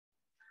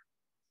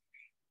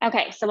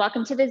Okay, so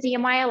welcome to the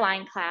ZMY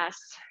Align class.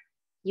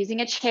 Using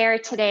a chair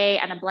today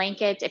and a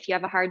blanket. If you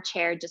have a hard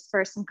chair, just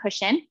for some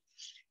cushion.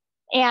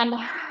 And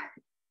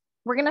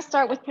we're gonna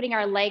start with putting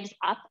our legs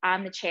up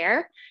on the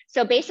chair.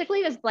 So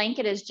basically this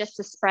blanket is just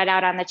to spread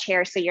out on the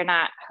chair so you're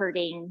not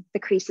hurting the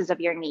creases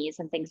of your knees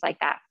and things like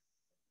that.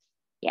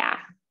 Yeah,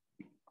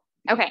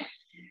 okay.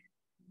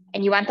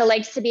 And you want the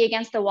legs to be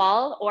against the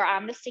wall or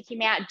on the sticky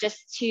mat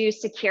just to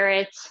secure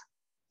it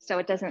so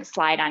it doesn't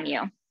slide on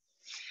you.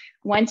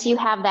 Once you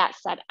have that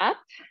set up,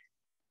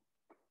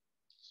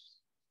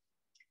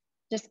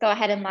 just go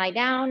ahead and lie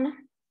down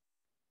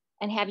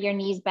and have your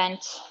knees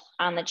bent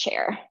on the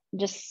chair.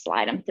 Just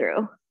slide them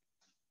through.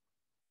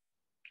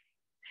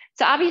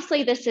 So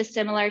obviously this is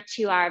similar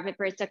to our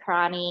Viparita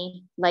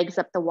Karani, legs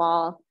up the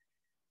wall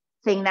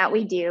thing that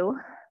we do.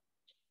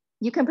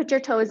 You can put your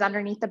toes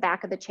underneath the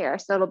back of the chair.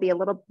 So it'll be a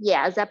little,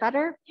 yeah, is that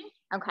better?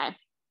 Okay.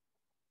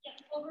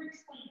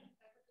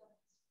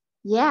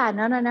 Yeah,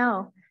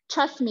 no.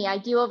 Trust me, I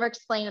do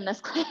over-explain in this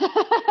class,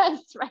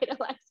 right,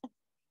 Alexa?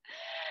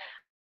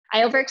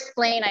 I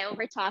over-explain, I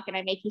over-talk, and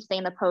I make you stay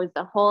in the pose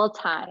the whole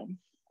time.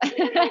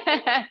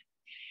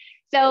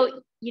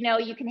 So,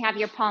 you can have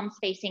your palms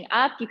facing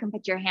up. You can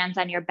put your hands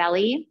on your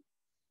belly.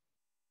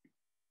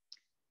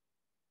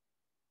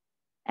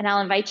 And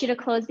I'll invite you to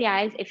close the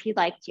eyes if you'd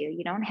like to.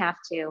 You don't have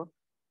to.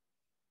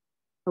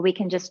 But we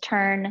can just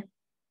turn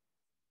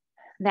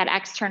that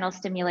external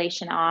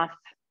stimulation off.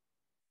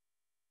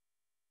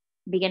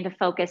 Begin to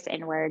focus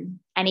inward.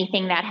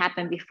 Anything that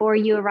happened before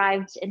you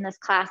arrived in this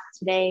class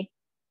today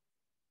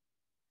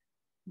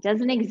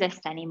doesn't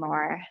exist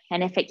anymore.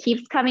 And if it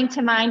keeps coming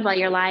to mind while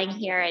you're lying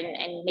here,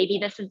 and maybe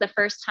this is the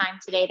first time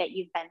today that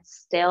you've been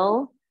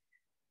still,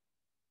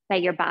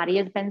 that your body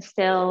has been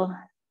still,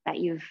 that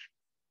you've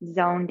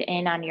zoned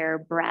in on your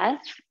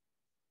breath.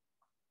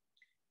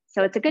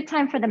 So it's a good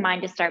time for the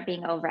mind to start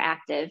being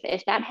overactive.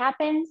 If that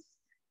happens,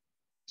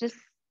 just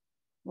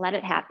let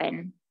it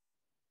happen.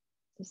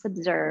 Just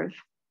observe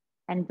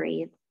and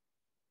breathe.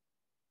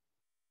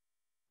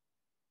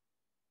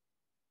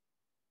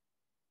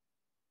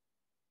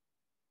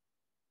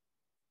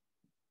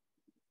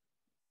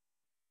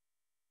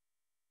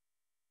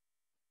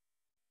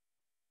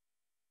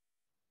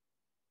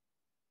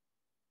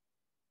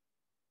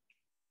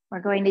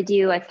 We're going to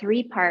do a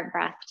 3-part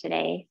breath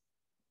today,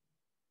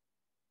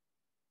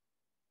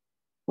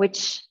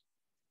 which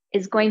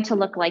is going to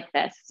look like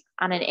this.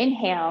 On an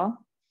inhale,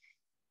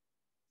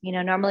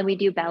 normally we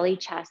do belly,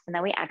 chest, and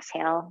then we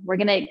exhale. We're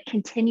gonna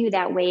continue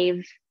that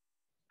wave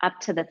up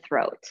to the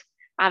throat.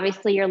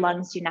 Obviously your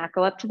lungs do not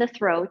go up to the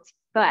throat,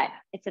 but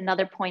it's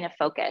another point of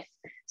focus.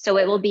 So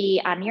it will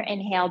be on your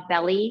inhale,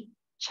 belly,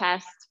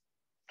 chest,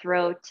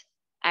 throat,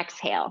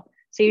 exhale.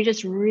 So you're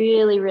just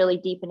really, really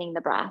deepening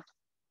the breath.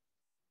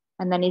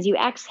 And then as you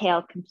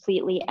exhale,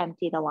 completely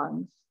empty the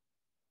lungs.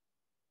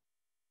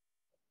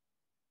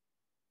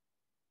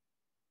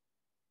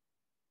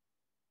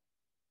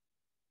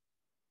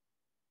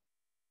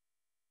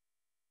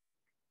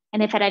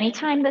 And if at any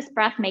time this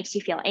breath makes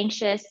you feel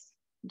anxious,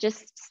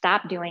 just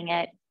stop doing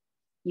it.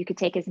 You could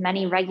take as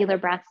many regular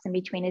breaths in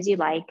between as you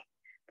like,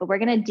 but we're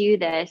gonna do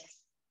this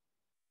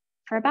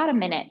for about a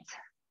minute.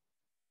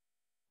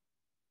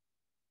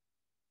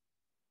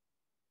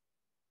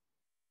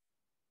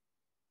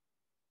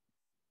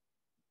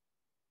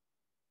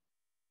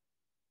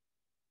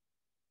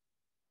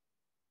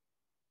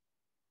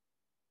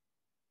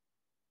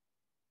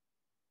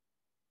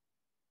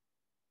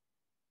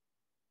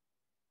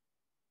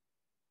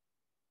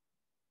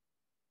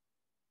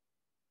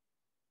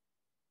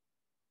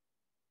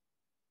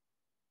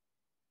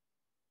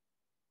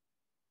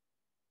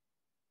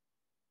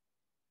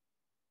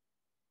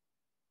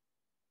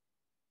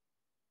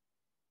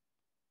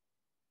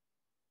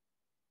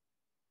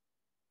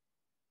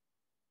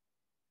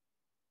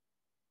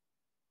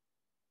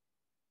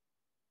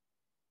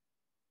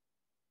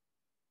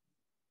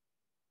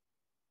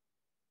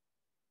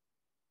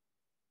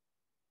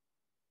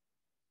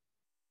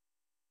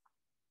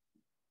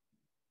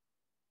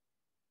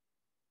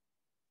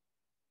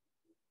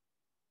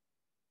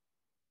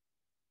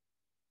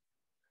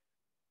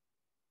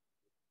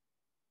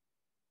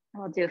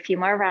 We'll do a few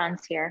more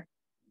rounds here.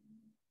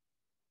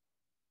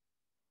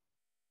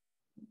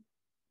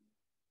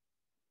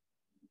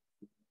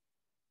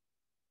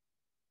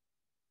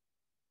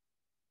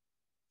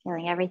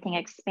 Feeling everything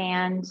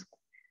expand,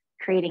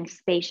 creating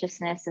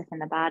spaciousness within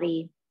the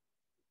body.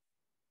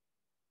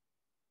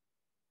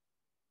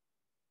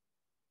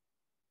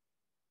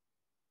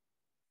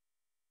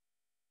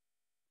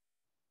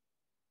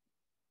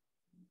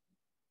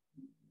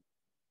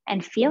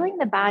 And feeling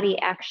the body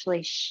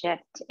actually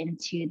shift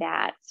into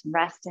that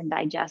rest and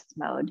digest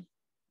mode.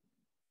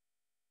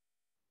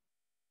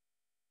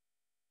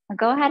 I'll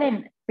go ahead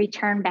and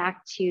return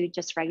back to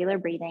just regular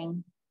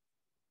breathing.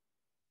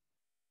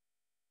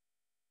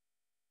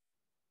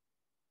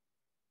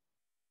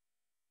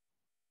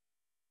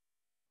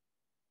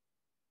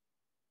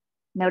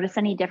 Notice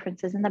any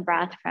differences in the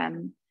breath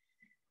from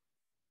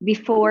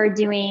before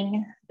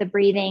doing the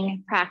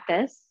breathing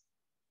practice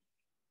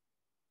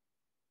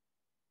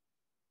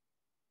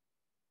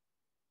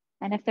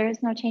And if there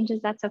is no changes,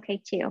 that's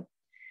okay too.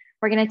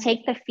 We're gonna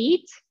take the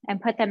feet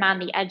and put them on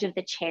the edge of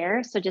the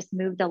chair. So just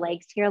move the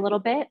legs here a little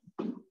bit.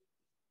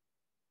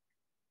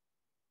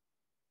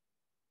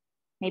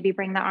 Maybe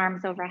bring the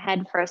arms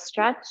overhead for a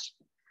stretch.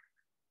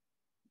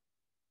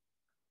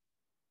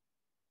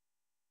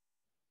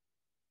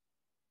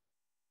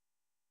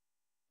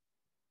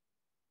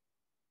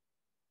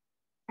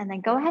 And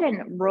then go ahead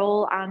and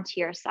roll onto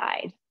your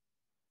side.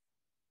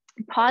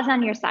 Pause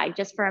on your side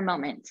just for a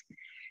moment.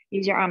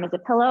 Use your arm as a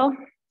pillow.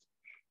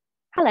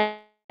 Hello.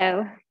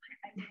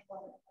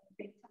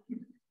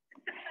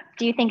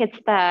 Do you think it's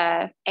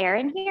the air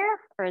in here,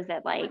 or is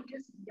it like,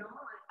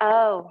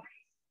 oh.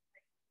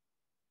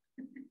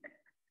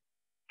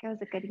 That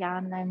was a good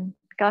yawn then.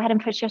 Go ahead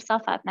and push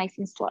yourself up nice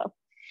and slow.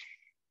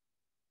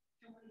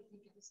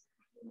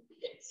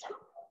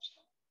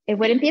 It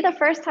wouldn't be the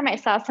first time I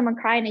saw someone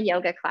cry in a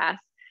yoga class,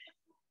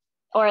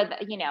 or,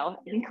 you know,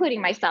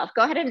 including myself.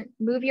 Go ahead and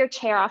move your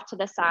chair off to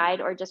the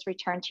side or just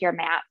return to your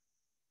mat.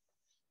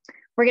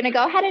 We're gonna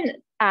go ahead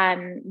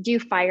and do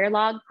fire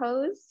log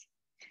pose.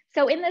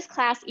 So in this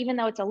class, even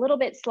though it's a little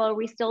bit slow,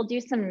 we still do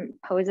some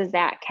poses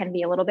that can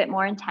be a little bit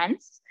more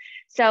intense.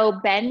 So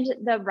bend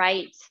the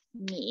right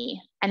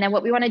knee. And then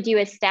what we wanna do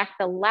is stack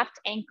the left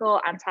ankle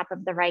on top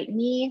of the right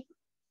knee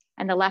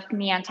and the left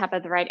knee on top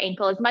of the right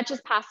ankle as much as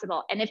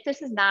possible. And if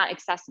this is not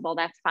accessible,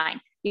 that's fine.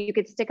 You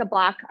could stick a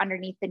block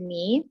underneath the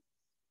knee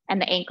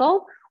and the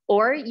ankle,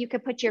 or you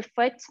could put your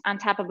foot on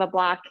top of a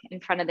block in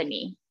front of the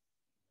knee.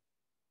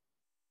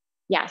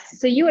 Yes,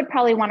 so you would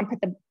probably wanna put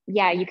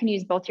yeah, you can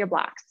use both your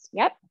blocks.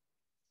 Yep.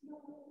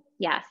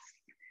 Yes.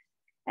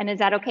 And is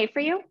that okay for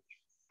you?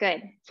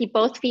 Good. Keep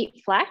both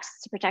feet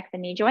flexed to protect the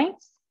knee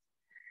joints.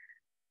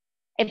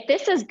 If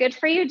this is good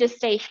for you, just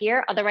stay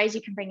here. Otherwise,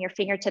 you can bring your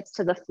fingertips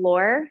to the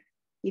floor.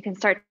 You can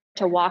start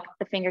to walk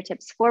the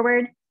fingertips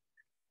forward.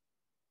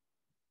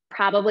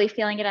 Probably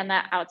feeling it on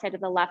the outside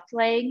of the left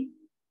leg.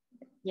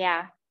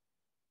 Yeah.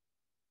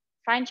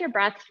 Find your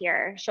breath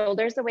here.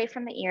 Shoulders away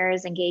from the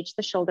ears, engage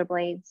the shoulder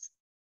blades.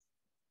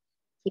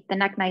 Keep the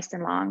neck nice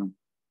and long.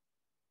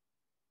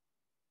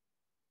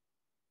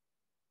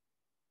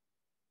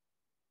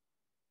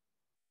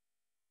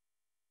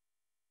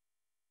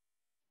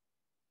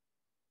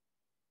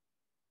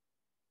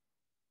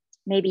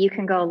 Maybe you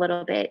can go a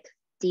little bit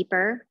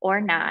deeper or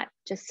not.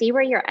 Just see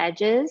where your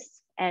edge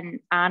is and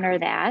honor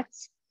that.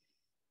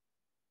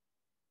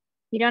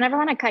 You don't ever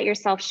want to cut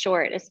yourself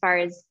short as far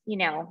as, you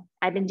know,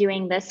 I've been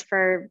doing this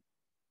for,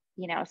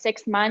 you know,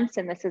 6 months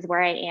and this is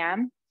where I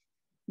am.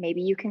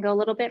 Maybe you can go a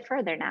little bit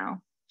further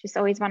now. Just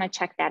always want to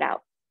check that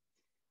out.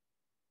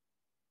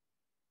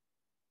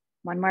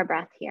 One more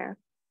breath here.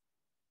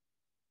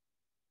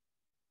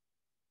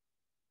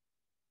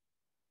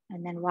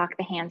 And then walk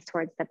the hands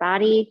towards the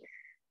body.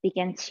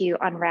 Begin to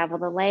unravel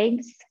the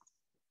legs.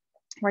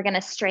 We're going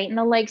to straighten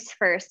the legs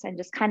first and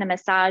just kind of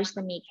massage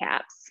the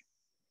kneecaps.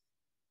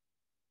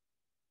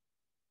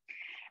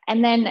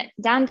 And then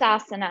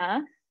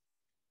Dandasana.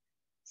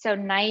 So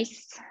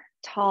nice,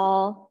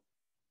 tall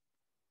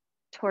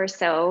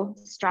torso,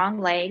 strong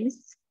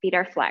legs, feet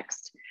are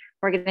flexed.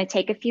 We're going to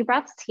take a few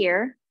breaths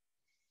here.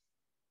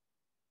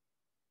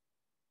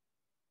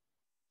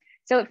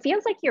 So it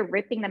feels like you're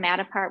ripping the mat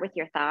apart with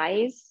your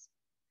thighs.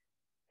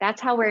 That's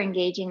how we're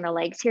engaging the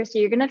legs here. So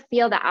you're gonna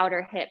feel the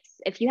outer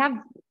hips. If you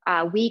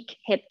have weak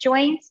hip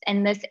joints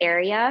in this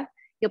area,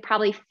 you'll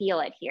probably feel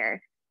it here.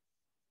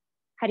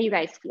 How do you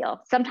guys feel?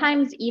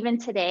 Sometimes even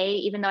today,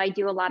 even though I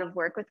do a lot of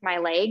work with my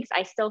legs,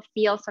 I still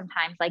feel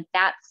sometimes like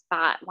that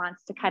spot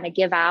wants to kind of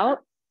give out.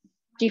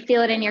 Do you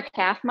feel it in your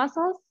calf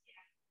muscles?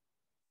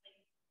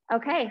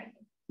 Okay,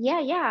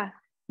 yeah.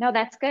 No,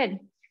 that's good.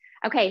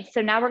 Okay,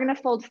 so now we're gonna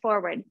fold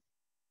forward.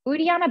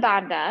 Uddiyana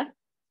Bandha.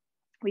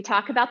 We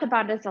talk about the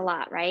bandhas a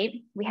lot, right?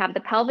 We have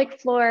the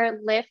pelvic floor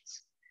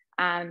lift,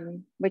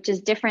 which is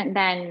different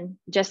than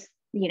just,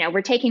 you know,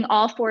 we're taking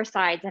all 4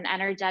 sides and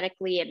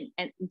energetically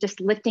and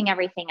just lifting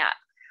everything up.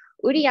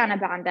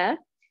 Uddiyana Bandha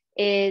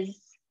is,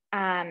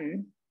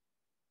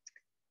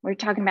 we're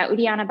talking about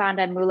Uddiyana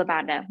Bandha and Mula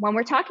Bandha. When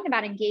we're talking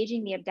about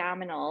engaging the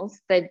abdominals,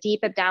 the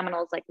deep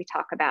abdominals like we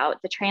talk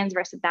about, the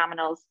transverse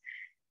abdominals,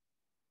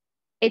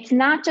 it's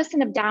not just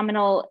an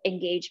abdominal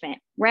engagement.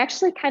 We're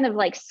actually kind of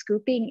like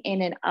scooping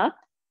in and up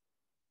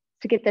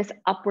to get this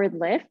upward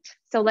lift.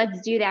 So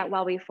let's do that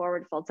while we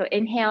forward fold. So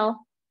inhale,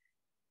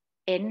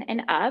 in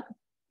and up,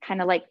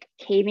 kind of like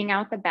caving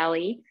out the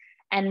belly,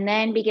 and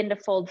then begin to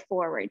fold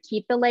forward.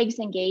 Keep the legs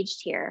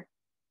engaged here.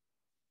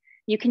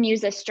 You can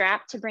use a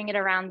strap to bring it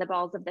around the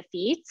balls of the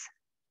feet,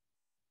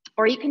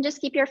 or you can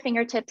just keep your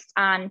fingertips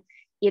on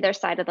either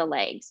side of the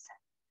legs.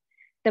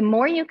 The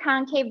more you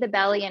concave the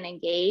belly and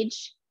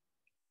engage,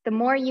 the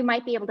more you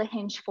might be able to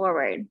hinge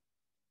forward.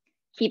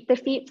 Keep the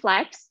feet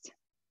flexed,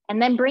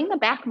 and then bring the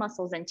back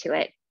muscles into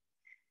it.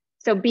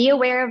 So be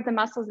aware of the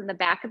muscles in the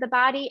back of the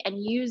body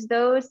and use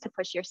those to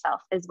push yourself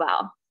as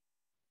well.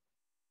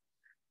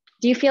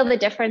 Do you feel the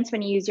difference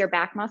when you use your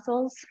back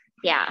muscles?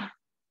 Yeah.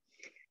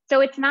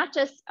 So it's not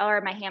just, are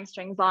my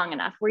hamstrings long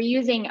enough? We're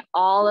using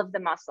all of the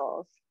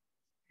muscles.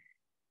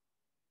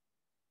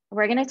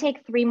 We're gonna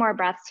take 3 more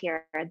breaths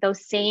here.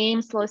 Those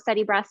same slow,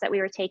 steady breaths that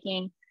we were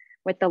taking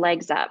with the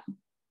legs up.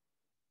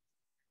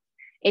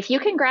 If you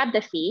can grab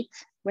the feet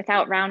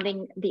without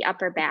rounding the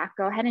upper back,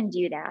 go ahead and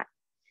do that,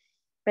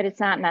 but it's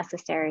not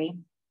necessary.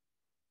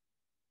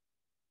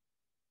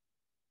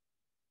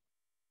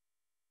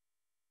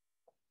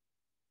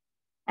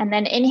 And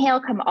then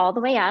inhale, come all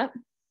the way up.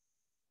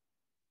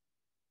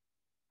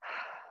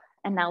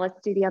 And now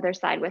let's do the other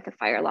side with a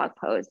fire log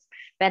pose.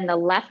 Bend the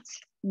left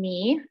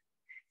knee.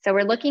 So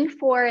we're looking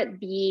for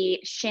the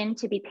shin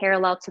to be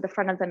parallel to the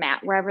front of the mat,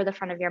 wherever the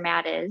front of your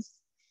mat is,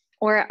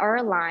 or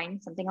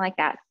aligned, something like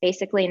that.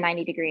 Basically a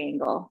 90-degree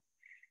angle.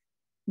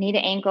 Knee to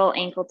ankle,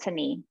 ankle to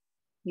knee.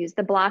 Use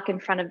the block in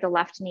front of the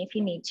left knee if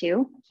you need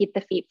to. Keep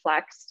the feet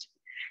flexed.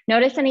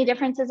 Notice any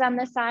differences on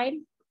this side?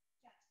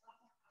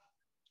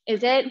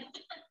 Is it?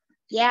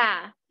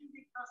 Yeah.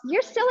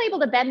 You're still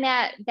able to bend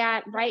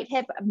that right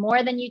hip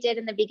more than you did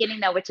in the beginning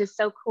though, which is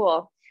so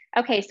cool.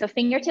 Okay, so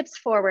fingertips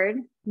forward,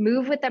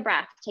 move with the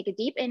breath. Take a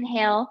deep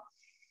inhale,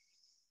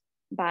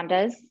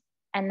 bandhas,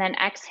 and then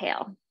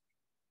exhale.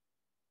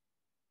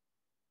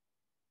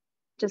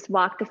 Just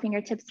walk the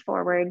fingertips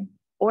forward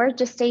or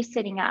just stay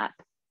sitting up.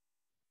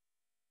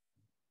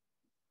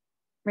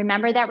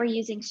 Remember that we're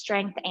using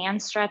strength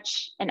and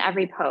stretch in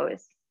every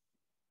pose.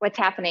 What's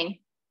happening?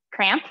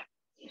 Cramp?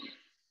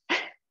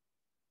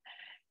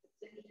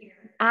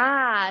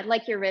 Ah,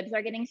 like your ribs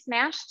are getting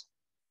smashed?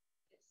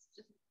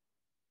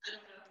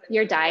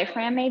 Your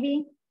diaphragm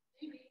maybe?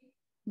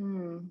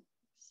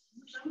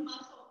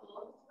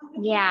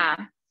 Yeah.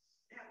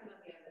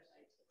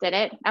 Did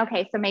it?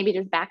 Okay, so maybe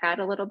just back out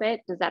a little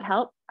bit. Does that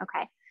help?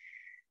 Okay.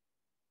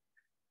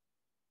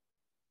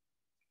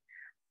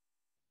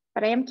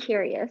 But I am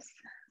curious.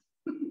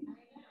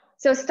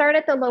 So start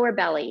at the lower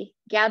belly.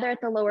 Gather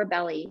at the lower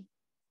belly,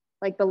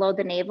 like below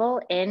the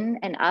navel, in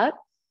and up.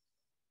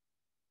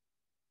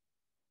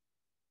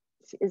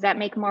 Does that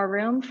make more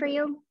room for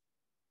you?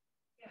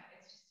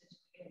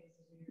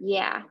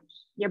 Yeah.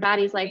 Your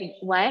body's like,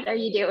 what are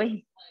you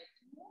doing?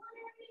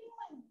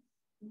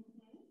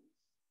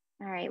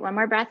 All right, one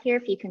more breath here.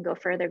 If you can go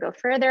further,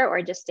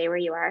 or just stay where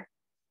you are.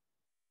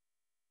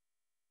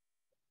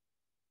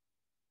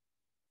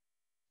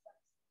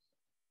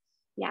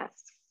 Yes.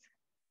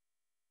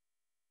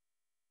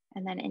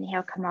 And then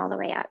inhale, come all the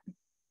way up.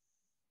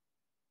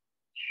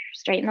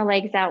 Straighten the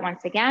legs out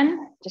once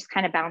again. Just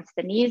kind of bounce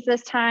the knees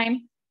this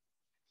time.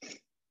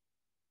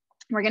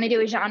 We're gonna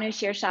do a Janu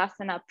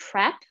Shirshasana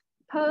prep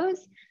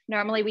pose.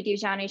 Normally we do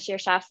Janu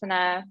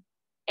Shirshasana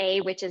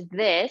A, which is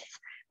this,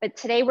 but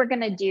today we're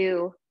gonna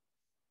do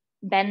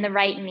bend the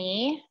right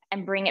knee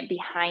and bring it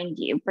behind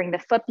you. Bring the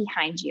foot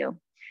behind you.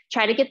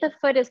 Try to get the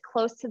foot as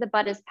close to the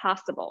butt as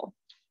possible.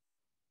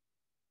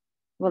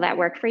 Will that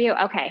work for you?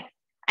 Okay.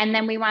 And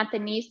then we want the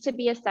knees to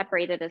be as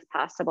separated as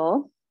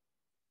possible.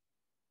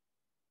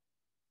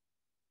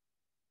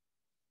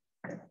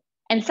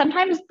 And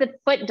sometimes the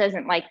foot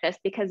doesn't like this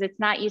because it's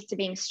not used to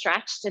being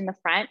stretched in the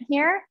front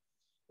here.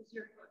 Is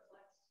your foot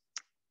flexed?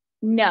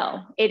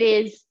 No, it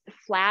is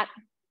flat.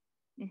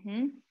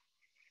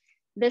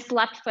 This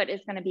left foot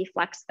is going to be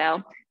flexed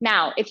though.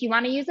 Now, if you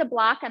want to use a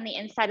block on the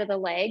inside of the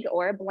leg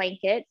or a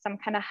blanket, some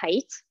kind of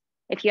height,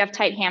 if you have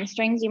tight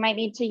hamstrings, you might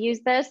need to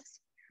use this.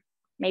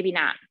 Maybe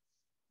not.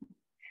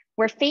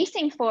 We're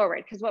facing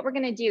forward because what we're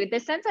going to do,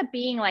 this ends up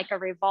being like a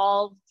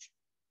revolved,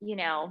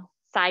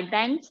 side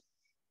bend.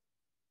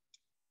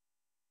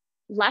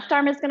 Left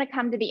arm is going to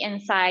come to the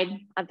inside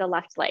of the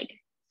left leg.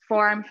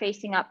 Forearm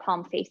facing up,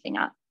 palm facing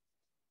up.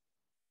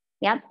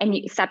 Yep, and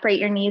you separate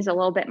your knees a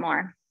little bit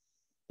more.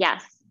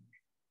 Yes.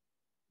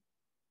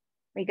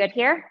 We good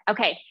here?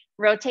 Okay,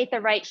 rotate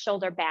the right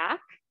shoulder back.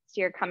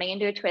 So you're coming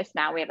into a twist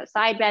now. We have a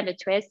side bend, a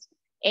twist.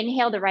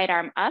 Inhale the right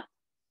arm up.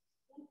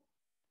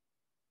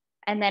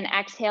 And then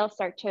exhale,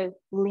 start to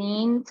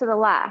lean to the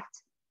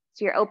left.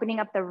 So you're opening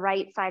up the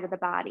right side of the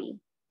body.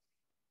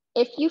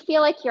 If you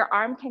feel like your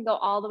arm can go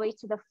all the way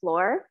to the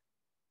floor,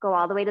 go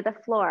all the way to the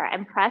floor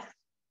and press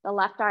the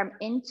left arm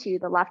into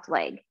the left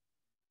leg.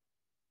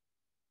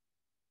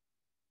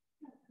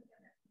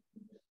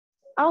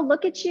 Oh,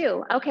 look at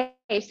you. Okay,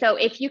 so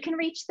if you can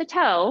reach the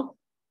toe,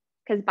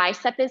 because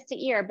bicep is to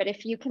ear, but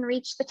if you can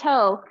reach the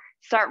toe,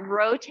 start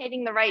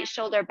rotating the right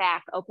shoulder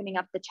back, opening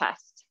up the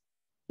chest.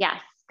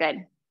 Yes,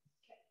 good.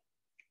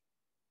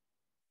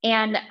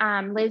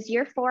 And Liz,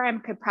 your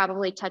forearm could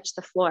probably touch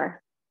the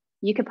floor.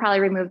 You could probably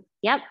remove,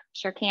 yep,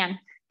 sure can.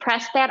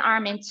 Press that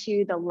arm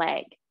into the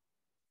leg.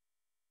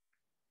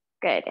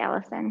 Good,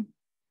 Allison.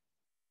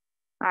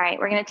 All right,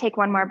 we're gonna take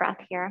one more breath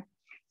here.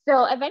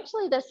 So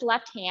eventually this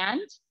left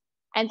hand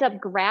ends up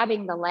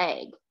grabbing the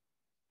leg.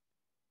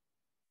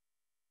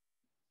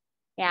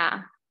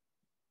 Yeah.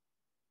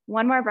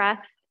 One more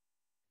breath.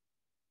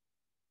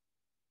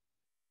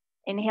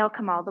 Inhale,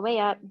 come all the way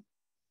up.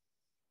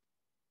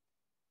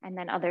 And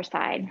then other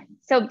side.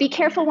 So be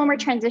careful when we're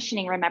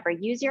transitioning. Remember,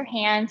 use your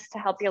hands to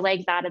help your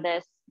legs out of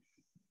this.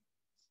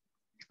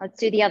 Let's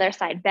do the other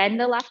side. Bend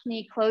the left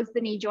knee, close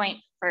the knee joint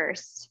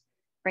first.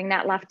 Bring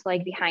that left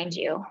leg behind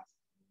you.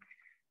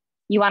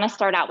 You want to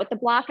start out with the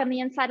block on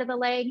the inside of the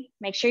leg.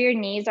 Make sure your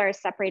knees are as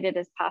separated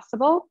as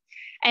possible.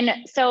 And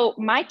so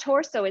my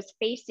torso is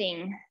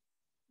facing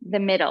the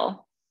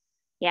middle.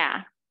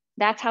 Yeah,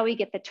 that's how we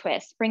get the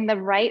twist. Bring the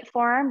right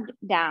forearm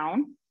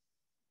down.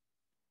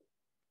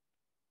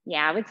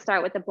 Yeah, I would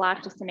start with the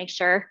block just to make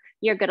sure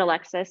you're good,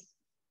 Alexis.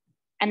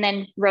 And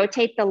then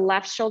rotate the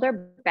left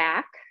shoulder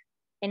back.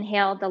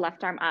 Inhale the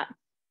left arm up.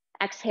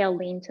 Exhale,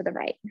 lean to the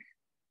right.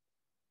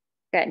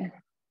 Good.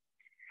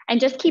 And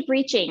just keep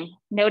reaching.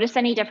 Notice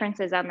any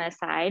differences on this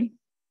side.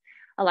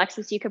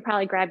 Alexis, you could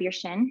probably grab your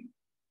shin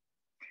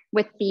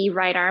with the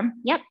right arm.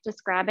 Yep,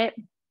 just grab it.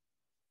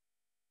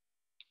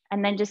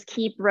 And then just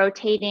keep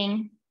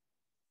rotating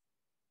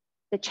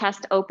the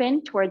chest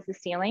open towards the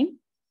ceiling.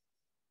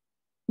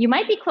 You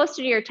might be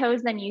closer to your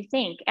toes than you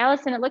think.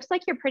 Allison, it looks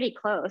like you're pretty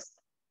close.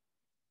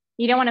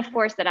 You don't want to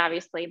force it,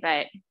 obviously,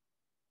 but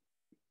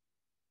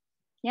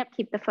yep,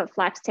 keep the foot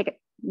flat. Take it.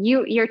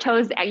 Your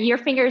toes, your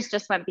fingers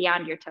just went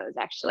beyond your toes,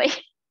 actually.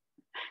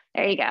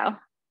 There you go.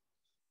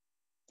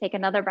 Take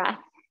another breath.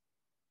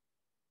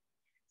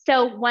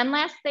 So one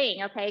last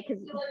thing, okay?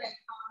 Because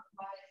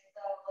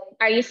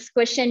are you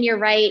squishing your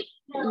right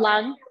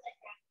lung?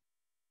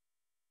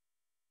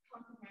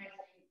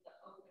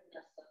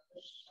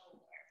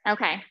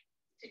 Okay.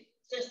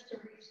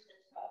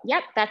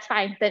 Yep, that's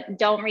fine, but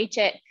don't reach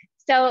it.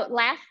 So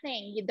last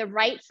thing, the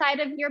right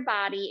side of your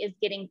body is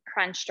getting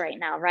crunched right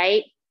now,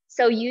 right?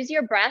 So use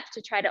your breath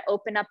to try to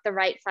open up the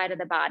right side of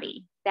the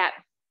body. That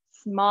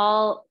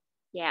small,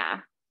 yeah.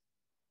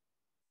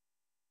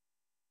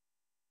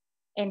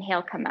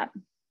 Inhale, come up.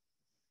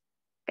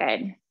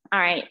 Good. All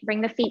right, bring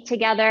the feet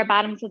together,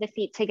 bottoms of the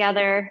feet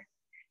together.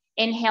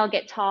 Inhale,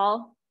 get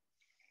tall.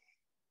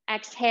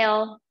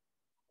 Exhale,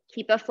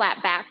 keep a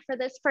flat back for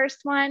this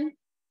first one.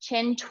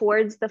 Chin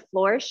towards the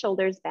floor,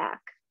 shoulders back.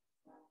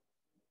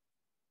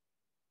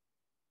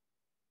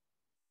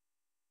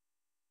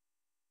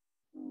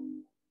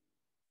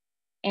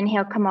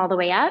 Inhale, come all the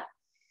way up.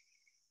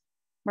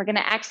 We're gonna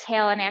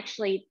exhale and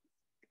actually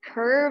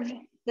curve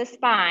the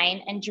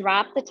spine and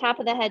drop the top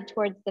of the head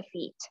towards the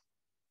feet.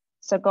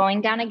 So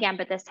going down again,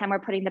 but this time we're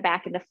putting the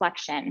back into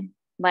flexion.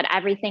 Let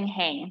everything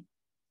hang.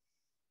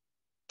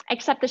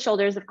 Except the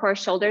shoulders, of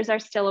course. Shoulders are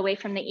still away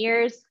from the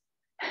ears.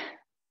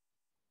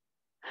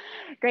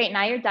 Great,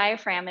 now your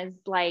diaphragm is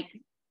like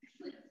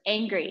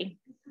angry.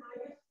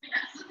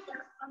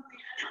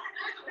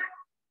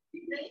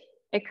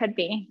 It could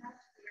be.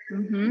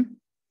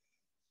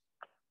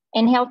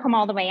 Inhale, come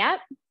all the way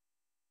up.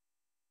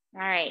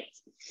 All right.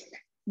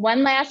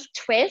 One last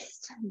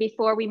twist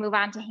before we move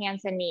on to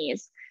hands and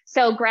knees.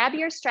 So grab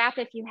your strap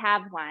if you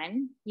have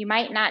one. You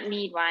might not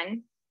need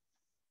one.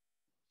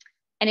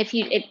 And if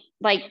you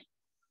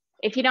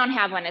don't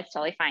have one, it's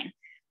totally fine.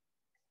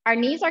 Our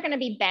knees are going to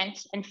be bent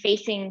and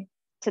facing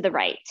to the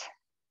right,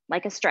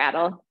 like a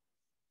straddle.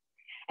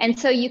 And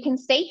so you can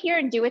stay here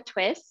and do a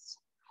twist,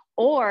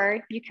 or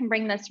you can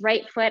bring this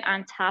right foot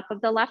on top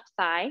of the left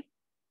thigh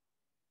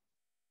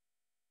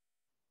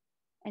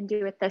and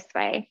do it this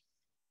way.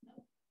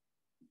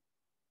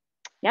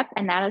 Yep,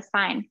 and that is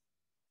fine.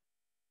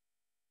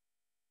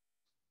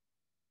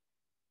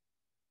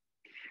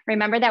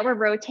 Remember that we're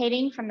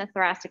rotating from the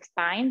thoracic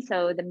spine,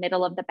 so the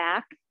middle of the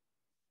back.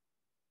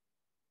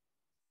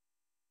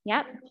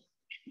 Yep,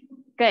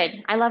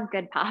 good. I love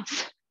good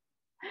pops.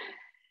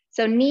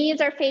 So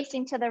knees are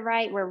facing to the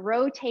right. We're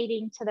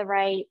rotating to the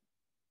right.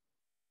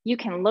 You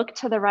can look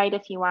to the right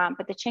if you want,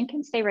 but the chin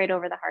can stay right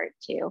over the heart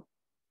too.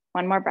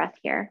 One more breath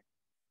here.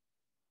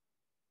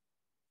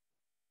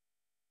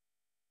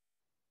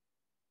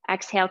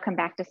 Exhale, come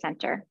back to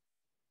center.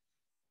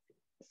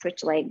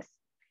 Switch legs.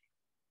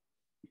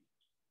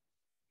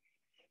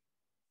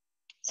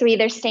 So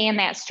either stay in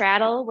that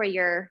straddle where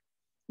your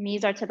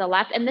knees are to the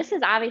left. And this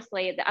is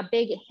obviously a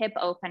big hip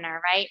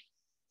opener, right?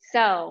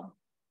 So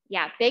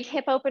yeah, big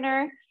hip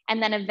opener.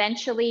 And then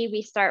eventually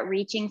we start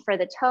reaching for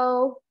the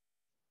toe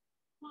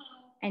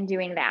and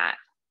doing that.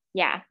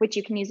 Yeah, which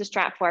you can use a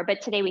strap for,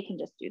 but today we can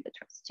just do the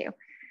twist too.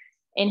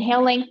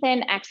 Inhale,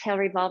 lengthen, exhale,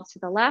 revolve to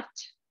the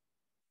left.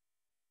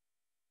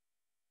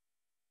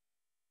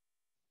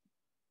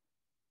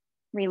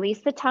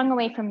 Release the tongue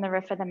away from the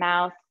roof of the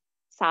mouth,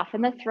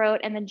 soften the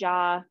throat and the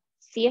jaw.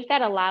 See if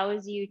that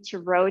allows you to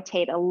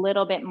rotate a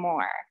little bit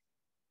more.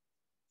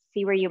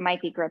 See where you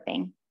might be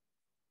gripping.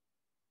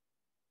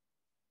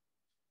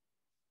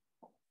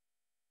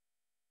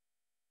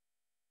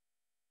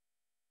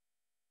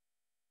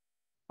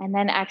 And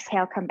then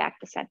exhale, come back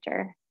to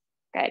center.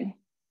 Good.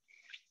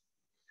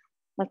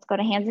 Let's go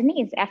to hands and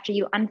knees after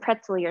you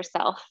unpretzel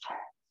yourself.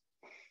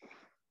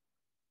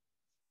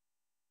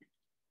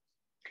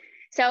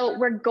 So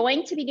we're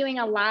going to be doing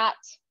a lot,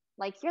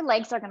 like your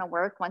legs are gonna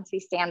work once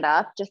we stand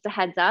up, just a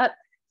heads up.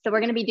 So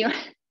we're gonna be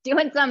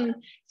doing some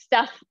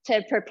stuff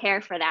to prepare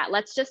for that.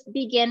 Let's just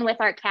begin with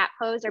our cat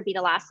pose or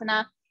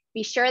Betalasana.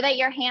 Be sure that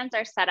your hands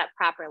are set up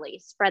properly.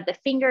 Spread the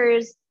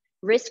fingers,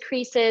 wrist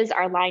creases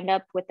are lined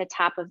up with the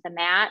top of the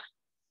mat.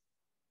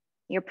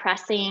 You're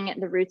pressing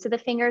the roots of the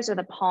fingers or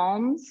the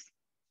palms.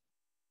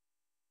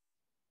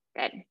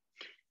 Good.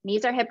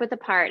 Knees are hip width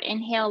apart.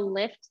 Inhale,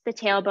 lift the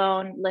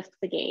tailbone, lift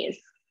the gaze.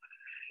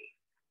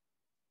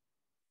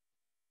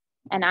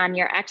 And on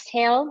your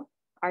exhale,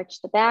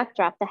 arch the back,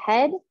 drop the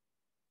head,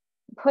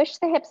 push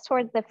the hips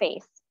towards the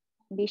face.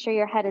 Be sure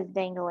your head is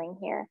dangling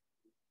here.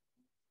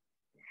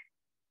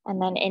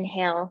 And then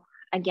inhale,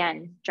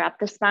 again, drop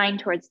the spine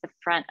towards the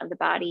front of the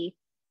body.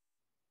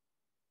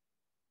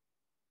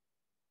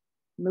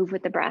 Move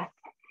with the breath.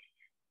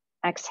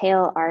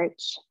 Exhale,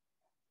 arch.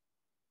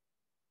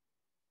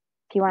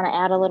 If you want to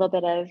add a little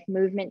bit of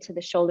movement to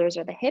the shoulders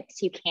or the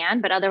hips, you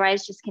can, but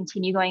otherwise just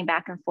continue going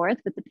back and forth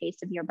with the pace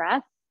of your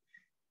breath.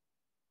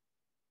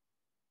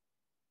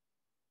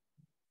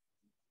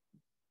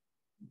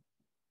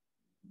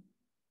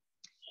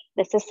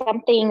 This is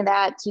something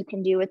that you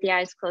can do with the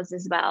eyes closed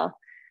as well,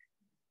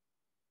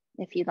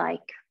 if you'd like.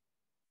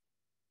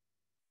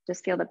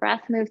 Just feel the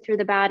breath move through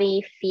the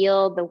body,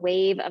 feel the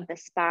wave of the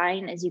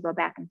spine as you go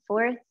back and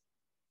forth.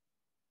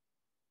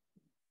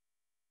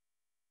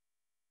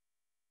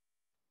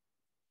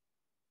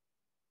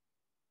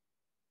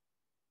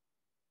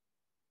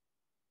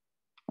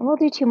 And we'll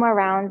do 2 more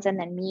rounds and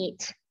then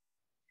meet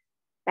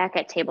back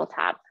at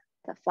tabletop,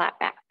 the flat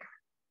back.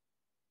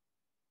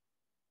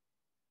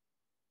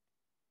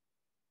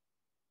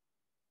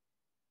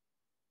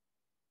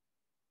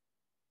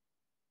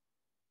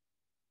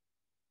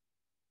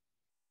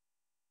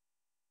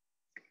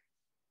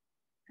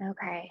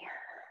 Okay,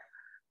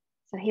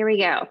 so here we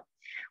go.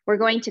 We're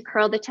going to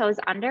curl the toes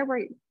under.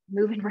 We're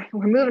moving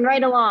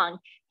right along.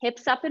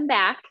 Hips up and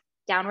back,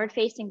 downward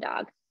facing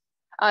dog.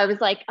 I was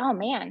like, oh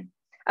man.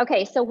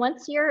 Okay, so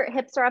once your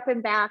hips are up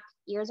and back,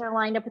 ears are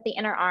lined up with the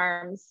inner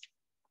arms.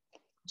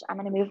 I'm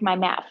gonna move my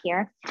mat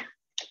here.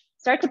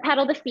 Start to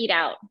pedal the feet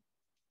out.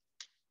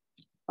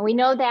 And we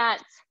know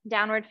that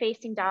downward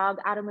facing dog,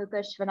 Adho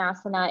Mukha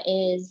Svanasana,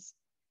 is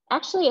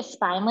actually a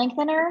spine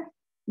lengthener,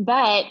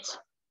 but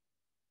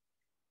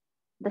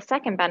the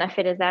second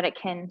benefit is that it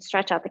can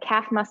stretch out the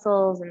calf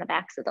muscles and the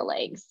backs of the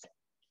legs.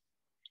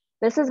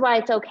 This is why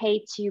it's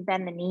okay to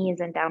bend the knees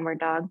in downward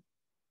dog,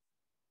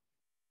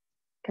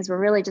 because we're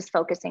really just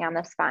focusing on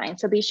the spine.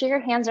 So be sure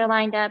your hands are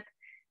lined up,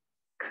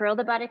 curl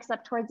the buttocks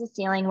up towards the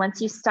ceiling.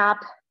 Once you stop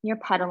your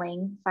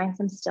pedaling, find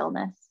some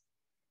stillness.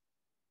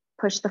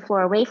 Push the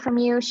floor away from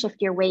you, shift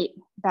your weight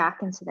back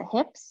into the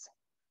hips.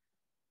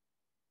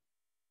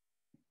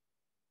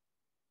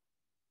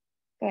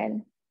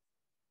 Good.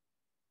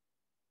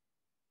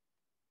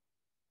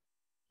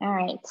 All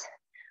right,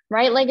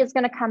 right leg is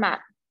gonna come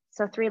up.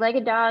 So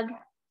 3-legged dog,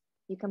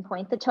 you can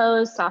point the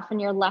toes, soften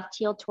your left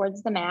heel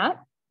towards the mat.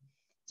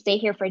 Stay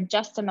here for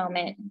just a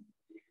moment.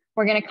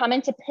 We're gonna come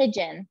into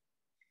pigeon.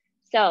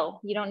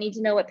 So you don't need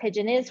to know what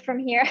pigeon is from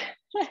here.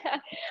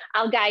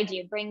 I'll guide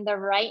you. Bring the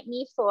right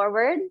knee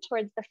forward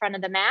towards the front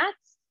of the mat.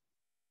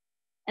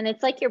 And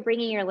it's like you're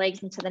bringing your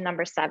legs into the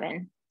number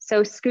 7.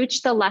 So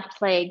scooch the left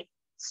leg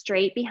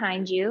straight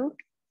behind you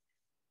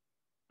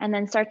and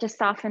then start to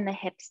soften the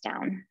hips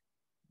down.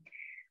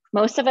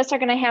 Most of us are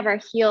gonna have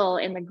our heel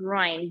in the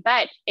groin,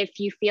 but if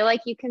you feel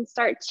like you can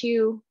start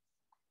to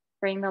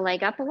bring the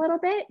leg up a little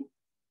bit,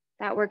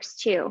 that works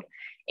too.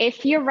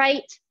 If your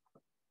right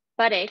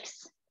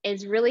buttocks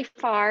is really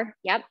far,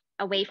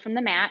 away from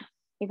the mat,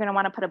 you're gonna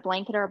wanna put a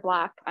blanket or a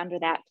block under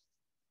that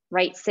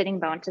right sitting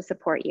bone to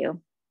support you.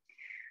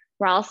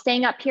 We're all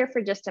staying up here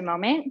for just a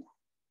moment.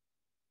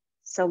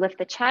 So lift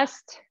the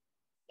chest,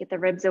 get the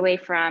ribs away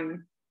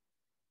from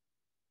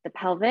the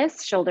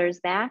pelvis, shoulders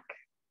back.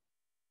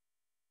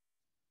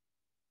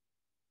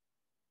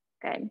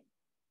 Good.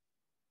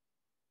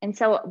 And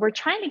so we're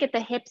trying to get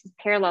the hips as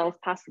parallel as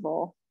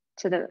possible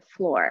to the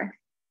floor.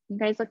 You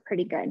guys look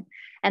pretty good.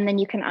 And then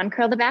you can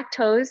uncurl the back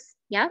toes.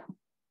 Yep.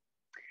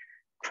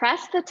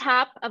 Press the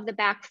top of the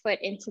back foot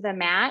into the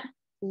mat,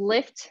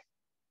 lift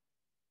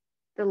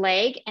the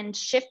leg and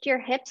shift your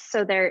hips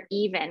so they're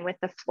even with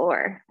the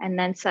floor and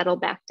then settle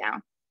back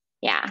down.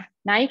 Yeah,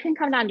 now you can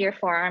come down to your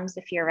forearms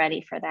if you're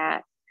ready for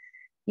that.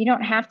 You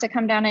don't have to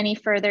come down any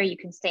further. You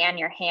can stay on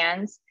your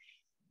hands.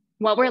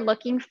 What we're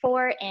looking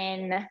for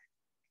in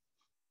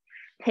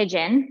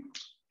pigeon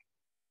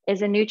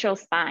is a neutral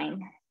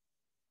spine.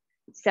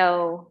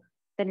 So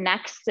the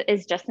neck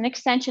is just an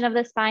extension of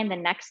the spine. The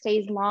neck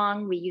stays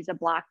long. We use a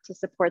block to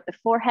support the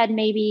forehead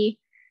maybe.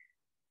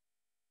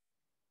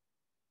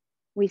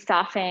 We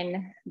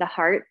soften the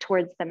heart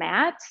towards the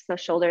mat. So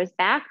shoulders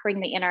back, bring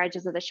the inner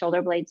edges of the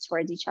shoulder blades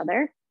towards each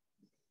other.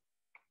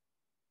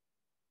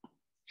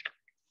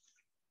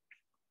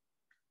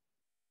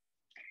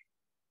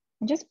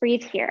 And just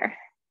breathe here.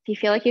 If you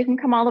feel like you can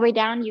come all the way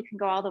down, you can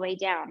go all the way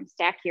down.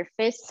 Stack your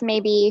fists,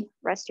 maybe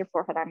rest your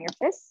forehead on your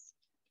fists.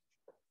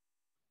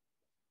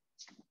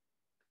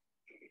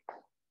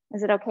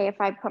 Is it okay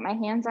if I put my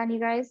hands on you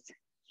guys?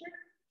 Sure.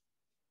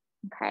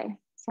 Okay,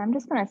 so I'm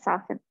just gonna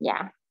soften,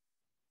 yeah.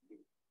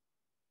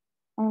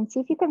 And see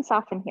if you can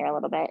soften here a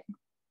little bit.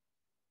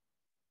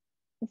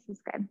 This is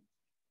good.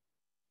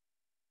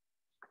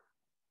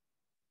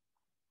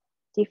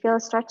 Do you feel a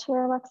stretch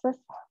here, Alexis?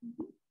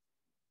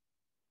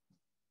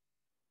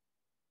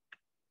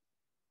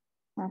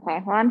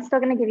 Okay, well, I'm still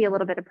gonna give you a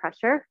little bit of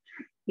pressure.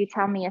 You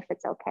tell me if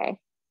it's okay.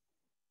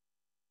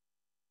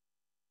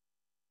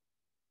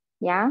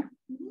 Yeah?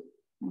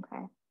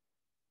 Okay.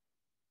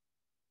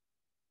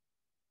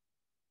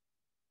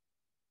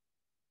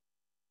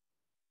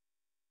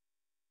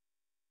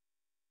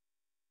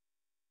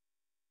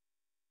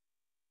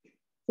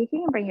 See if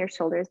you can bring your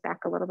shoulders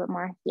back a little bit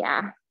more.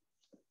 Yeah.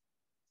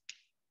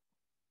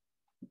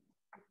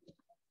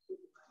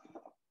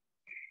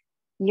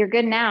 You're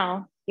good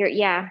now.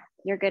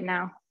 You're good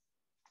now.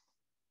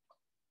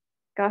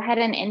 Go ahead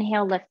and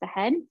inhale, lift the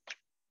head.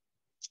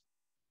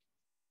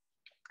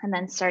 And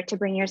then start to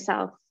bring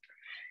yourself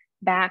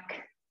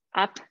back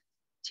up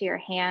to your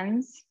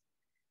hands.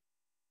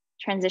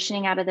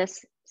 Transitioning out of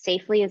this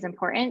safely is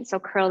important. So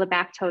curl the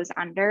back toes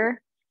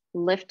under,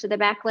 lift the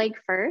back leg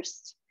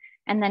first,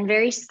 and then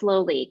very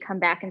slowly come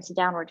back into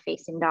downward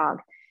facing dog.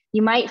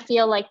 You might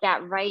feel like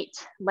that right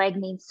leg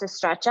needs to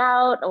stretch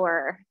out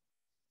or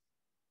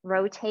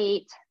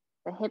rotate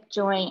the hip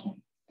joint.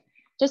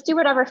 Just do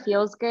whatever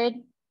feels good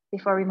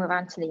before we move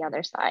on to the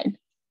other side.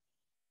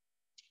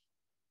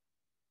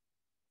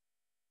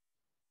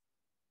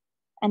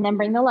 And then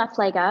bring the left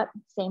leg up,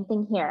 same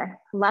thing here.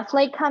 Left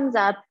leg comes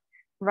up,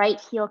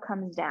 right heel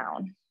comes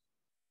down.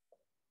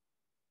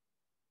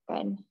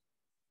 Good.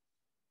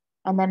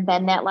 And then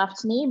bend that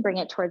left knee, bring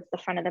it towards the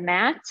front of the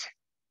mat.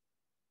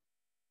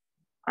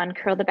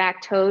 Uncurl the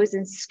back toes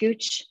and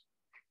scooch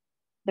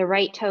the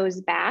right toes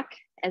back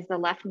as the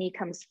left knee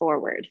comes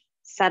forward.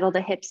 Settle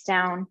the hips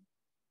down,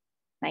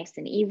 nice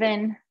and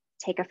even.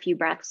 Take a few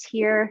breaths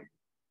here.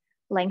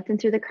 Lengthen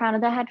through the crown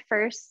of the head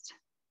first.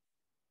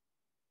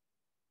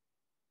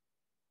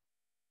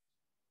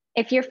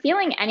 If you're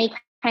feeling any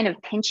kind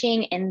of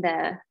pinching in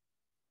the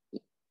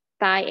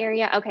thigh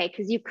area, okay,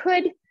 because you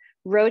could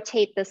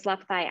rotate this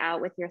left thigh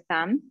out with your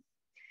thumb,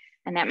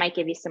 and that might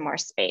give you some more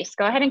space.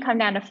 Go ahead and come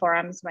down to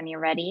forearms when you're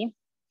ready.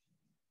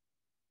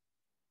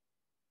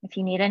 If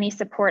you need any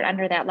support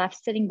under that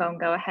left sitting bone,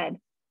 go ahead.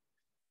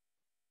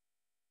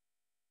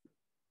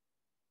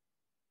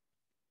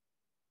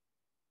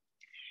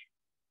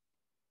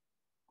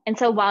 And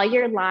so while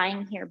you're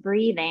lying here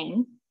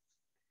breathing,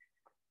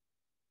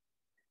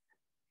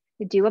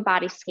 do a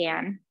body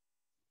scan.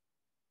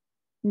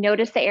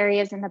 Notice the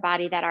areas in the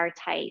body that are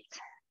tight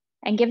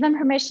and give them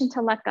permission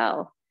to let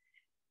go.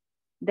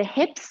 The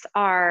hips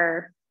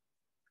are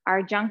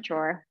our junk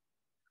drawer.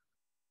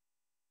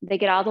 They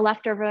get all the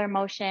leftover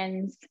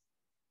emotions.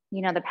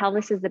 You know, the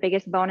pelvis is the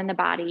biggest bone in the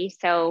body.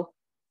 So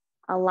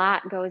a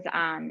lot goes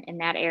on in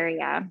that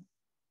area.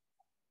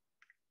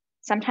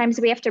 Sometimes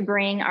we have to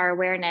bring our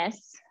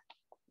awareness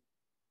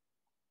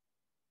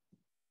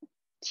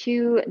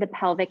to the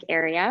pelvic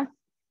area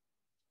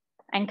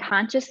and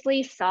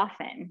consciously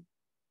soften.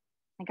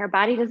 Like our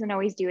body doesn't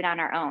always do it on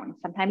our own.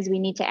 Sometimes we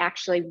need to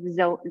actually,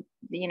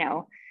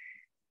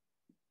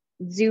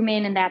 zoom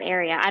in that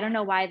area. I don't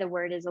know why the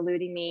word is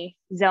eluding me.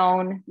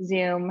 Zone,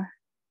 zoom.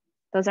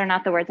 Those are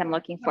not the words I'm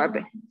looking for,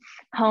 but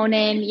hone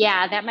in.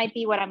 Yeah, that might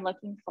be what I'm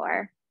looking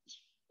for.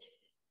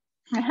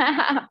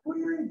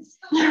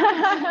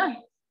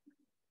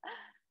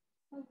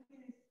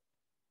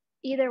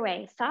 Either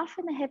way,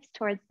 soften the hips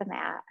towards the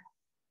mat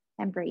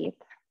and breathe.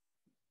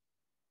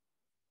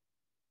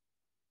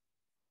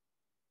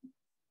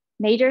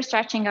 Major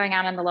stretching going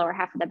on in the lower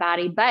half of the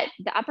body, but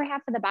the upper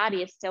half of the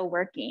body is still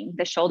working.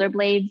 The shoulder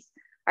blades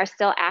are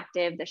still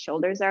active. The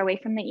shoulders are away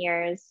from the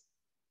ears.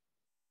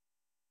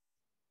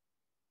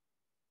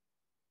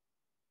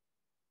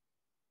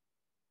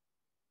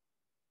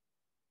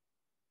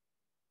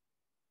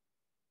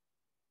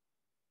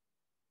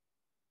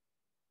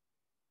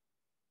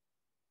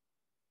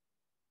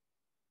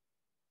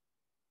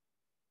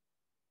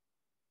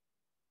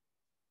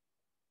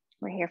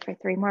 We're here for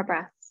 3 more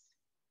breaths.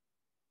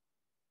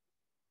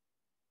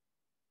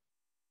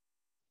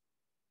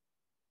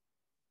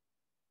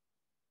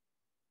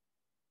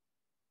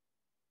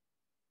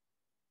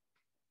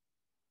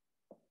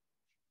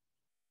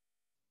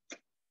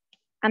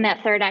 On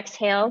that third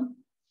exhale,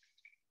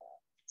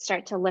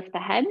 start to lift the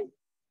head.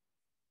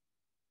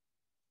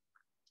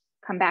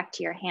 Come back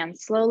to your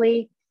hands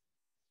slowly.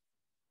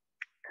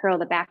 Curl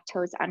the back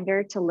toes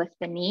under to lift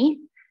the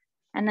knee,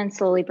 and then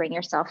slowly bring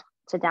yourself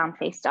to down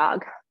face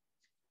dog.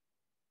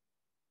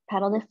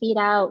 Pedal the feet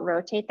out,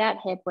 rotate that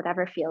hip,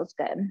 whatever feels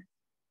good.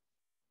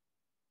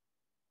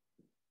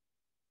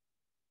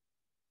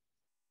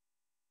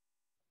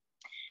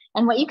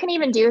 And what you can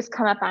even do is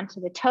come up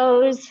onto the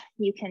toes.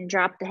 You can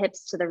drop the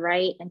hips to the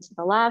right and to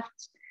the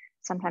left.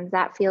 Sometimes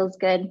that feels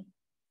good.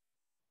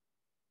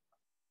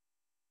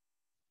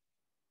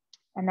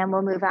 And then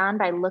we'll move on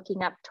by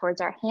looking up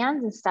towards our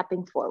hands and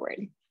stepping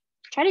forward.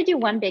 Try to do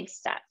 1 big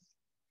step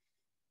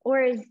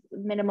or as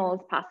minimal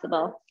as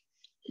possible.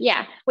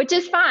 Yeah, which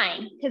is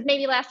fine because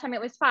maybe last time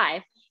it was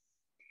 5.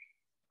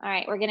 All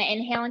right, we're gonna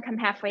inhale and come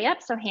halfway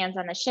up. So hands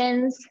on the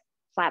shins,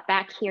 flat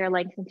back here,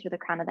 lengthen through the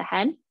crown of the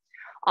head.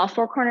 All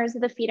 4 corners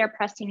of the feet are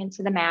pressing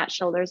into the mat,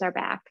 shoulders are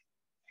back.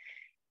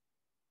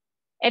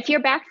 If your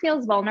back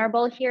feels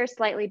vulnerable here,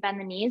 slightly bend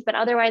the knees, but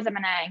otherwise I'm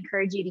gonna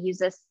encourage you to use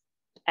this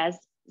as,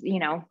 you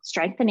know,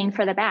 strengthening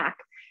for the back.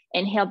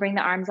 Inhale, bring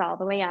the arms all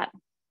the way up.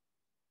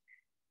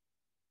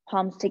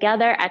 Palms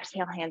together,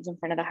 exhale, hands in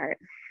front of the heart.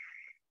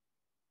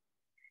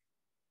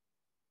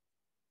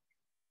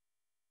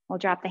 We'll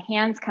drop the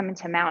hands, come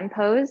into mountain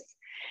pose.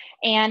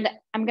 And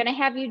I'm gonna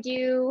have you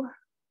do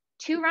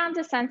 2 rounds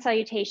of sun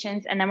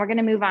salutations, and then we're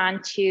gonna move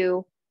on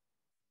to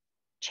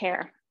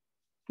chair.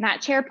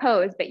 Not chair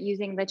pose, but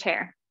using the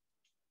chair.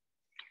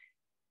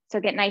 So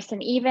get nice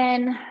and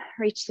even,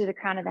 reach through the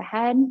crown of the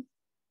head.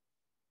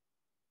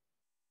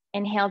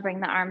 Inhale, bring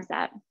the arms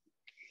up.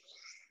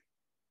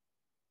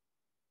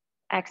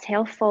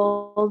 Exhale,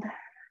 fold,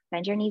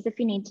 bend your knees if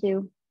you need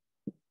to.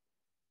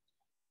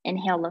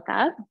 Inhale, look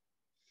up.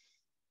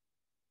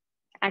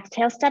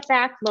 Exhale, step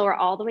back, lower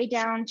all the way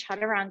down,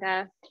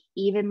 chaturanga,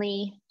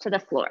 evenly to the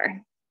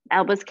floor.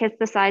 Elbows kiss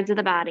the sides of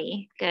the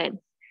body, good.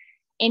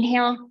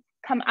 Inhale,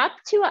 come up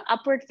to an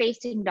upward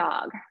facing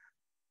dog.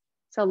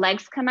 So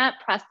legs come up,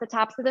 press the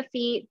tops of the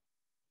feet.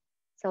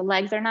 So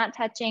legs are not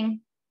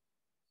touching.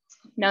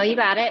 No, you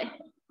got it.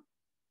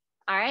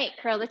 All right,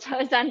 curl the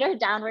toes under,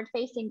 downward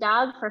facing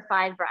dog for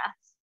 5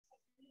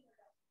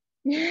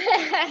 breaths.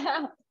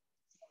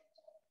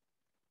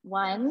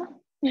 1,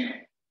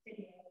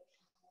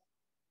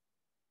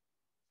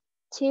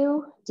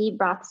 2, deep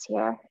breaths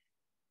here.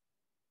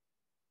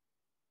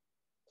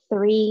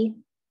 3,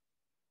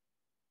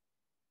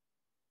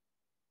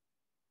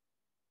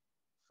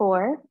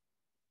 4,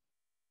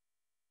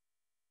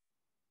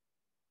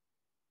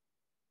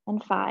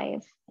 and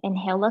 5.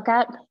 Inhale, look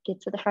up,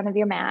 get to the front of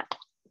your mat.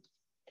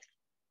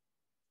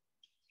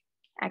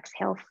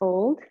 Exhale,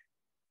 fold.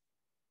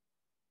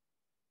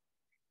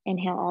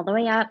 Inhale all the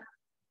way up.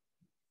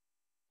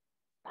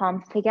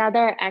 Palms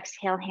together,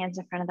 exhale, hands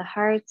in front of the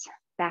heart.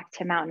 Back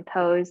to mountain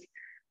pose.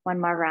 1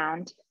 more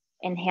round.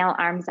 Inhale,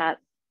 arms up.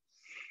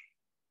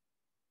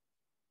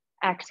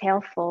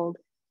 Exhale, fold.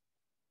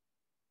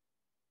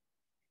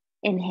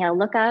 Inhale,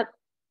 look up.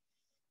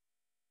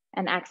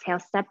 And exhale,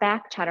 step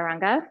back,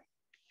 chaturanga.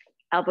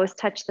 Elbows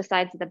touch the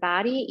sides of the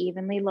body,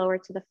 evenly lower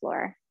to the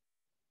floor.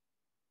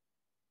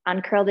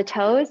 Uncurl the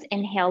toes.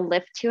 Inhale,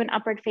 lift to an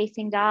upward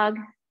facing dog.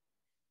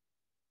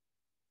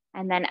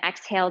 And then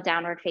exhale,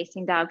 downward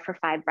facing dog for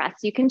 5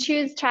 breaths. You can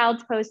choose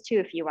child's pose too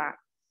if you want.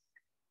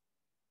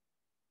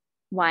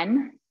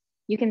 1,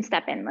 you can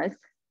step in, Liz.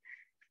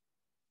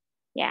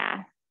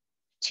 Yeah.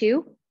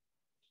 2.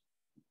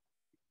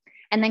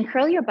 And then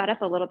curl your butt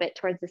up a little bit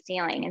towards the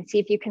ceiling and see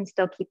if you can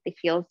still keep the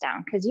heels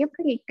down because you're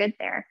pretty good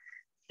there.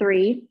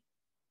 3.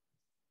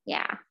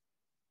 Yeah.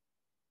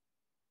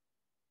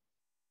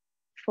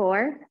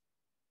 4.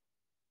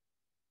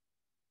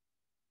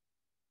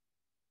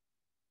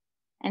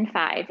 And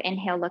 5.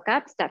 Inhale, look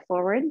up, step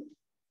forward.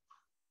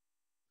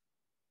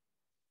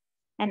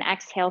 And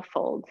exhale,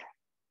 fold.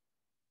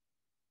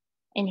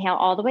 Inhale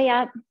all the way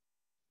up.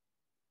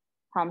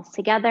 Palms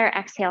together,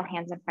 exhale,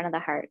 hands in front of the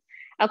heart.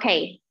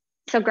 Okay,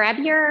 so grab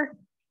your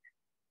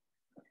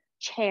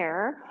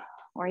chair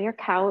or your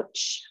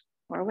couch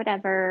or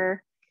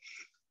whatever.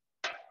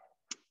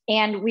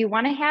 And we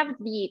want to have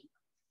the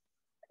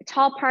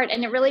tall part,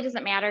 and it really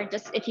doesn't matter.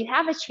 Just if you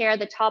have a chair,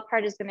 the tall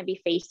part is going to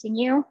be facing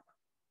you.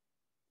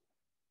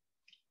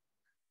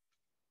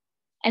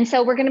 And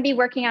so we're going to be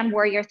working on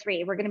warrior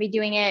 3. We're going to be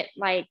doing it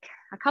like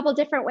a couple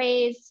different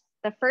ways.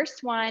 The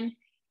first one,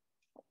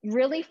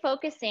 really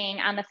focusing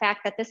on the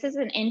fact that this is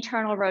an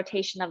internal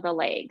rotation of the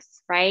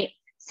legs, right?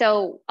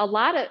 So a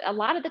lot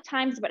of the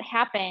times what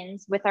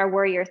happens with our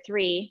warrior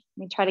 3,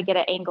 let me try to get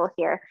an angle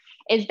here,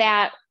 is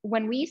that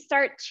when we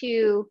start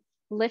to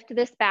lift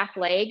this back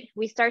leg,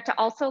 we start to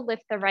also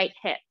lift the right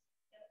hip.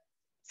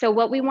 So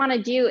what we want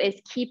to do is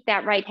keep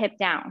that right hip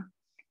down.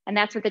 And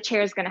that's what the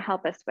chair is going to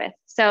help us with.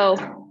 So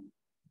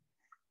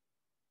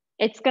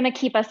it's going to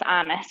keep us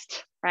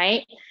honest,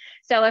 right?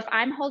 So if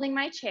I'm holding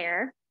my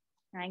chair,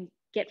 and I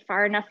get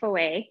far enough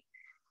away,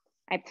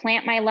 I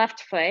plant my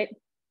left foot,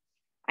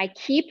 I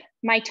keep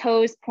my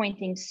toes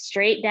pointing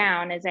straight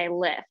down as I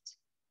lift.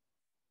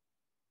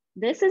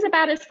 This is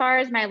about as far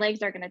as my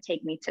legs are going to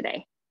take me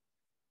today.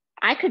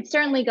 I could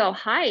certainly go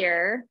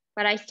higher,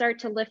 but I start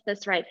to lift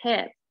this right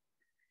hip.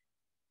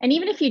 And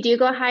even if you do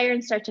go higher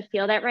and start to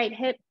feel that right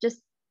hip,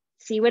 just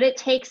see what it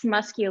takes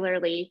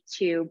muscularly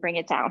to bring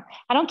it down.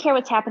 I don't care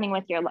what's happening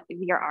with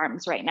your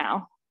arms right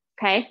now,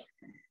 okay?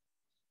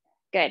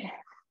 Good.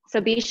 So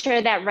be sure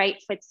that right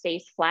foot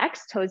stays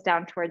flexed, toes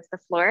down towards the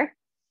floor.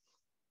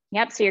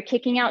 Yep, so you're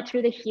kicking out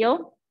through the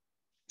heel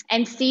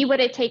and see what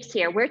it takes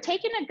here. We're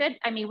taking a good,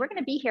 we're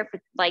gonna be here for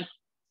like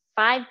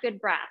 5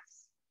 good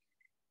breaths.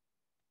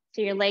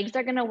 So your legs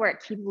are gonna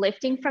work. Keep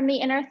lifting from the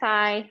inner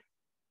thigh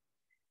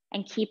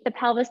and keep the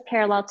pelvis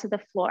parallel to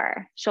the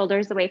floor.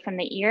 Shoulders away from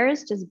the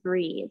ears, just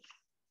breathe.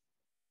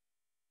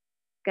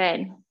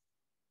 Good.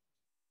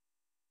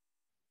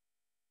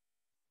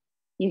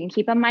 You can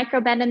keep a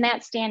micro bend in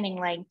that standing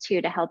leg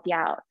too to help you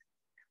out.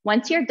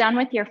 Once you're done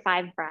with your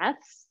 5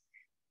 breaths,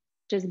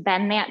 just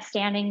bend that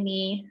standing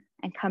knee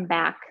and come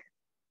back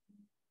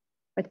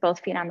with both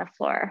feet on the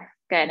floor.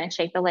 Good, and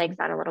shake the legs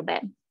out a little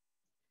bit.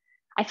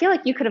 I feel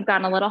like you could have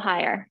gone a little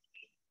higher.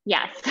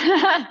 Yes.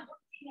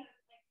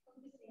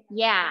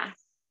 Yeah,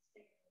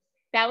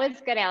 that was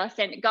good,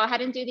 Allison. Go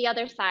ahead and do the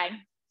other side.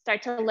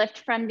 Start to lift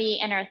from the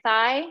inner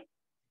thigh,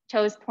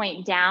 toes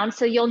point down.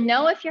 So you'll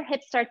know if your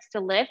hip starts to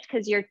lift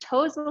because your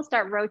toes will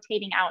start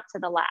rotating out to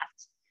the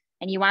left.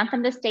 And you want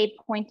them to stay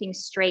pointing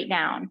straight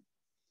down.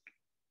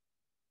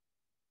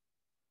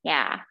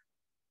 Yeah.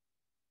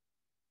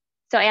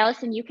 So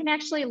Allison, you can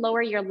actually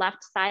lower your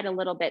left side a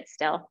little bit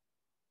still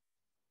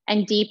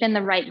and deepen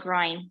the right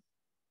groin.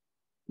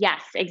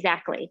 Yes,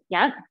 exactly.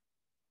 Yep.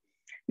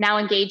 Now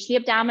engage the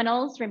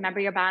abdominals. Remember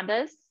your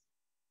bandhas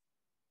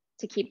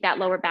to keep that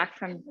lower back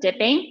from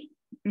dipping.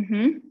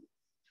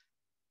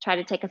 Try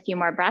to take a few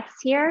more breaths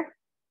here.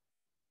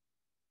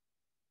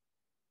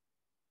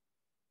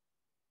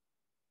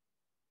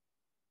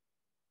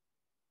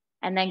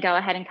 And then go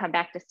ahead and come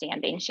back to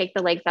standing. Shake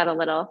the legs out a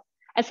little.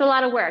 It's a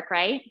lot of work,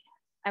 right?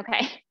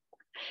 Okay,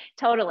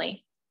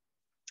 totally.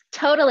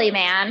 Totally,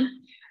 man.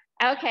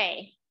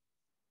 Okay.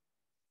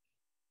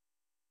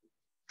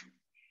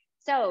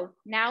 So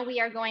now we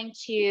are going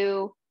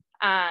to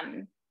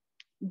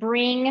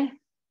bring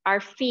our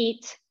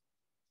feet,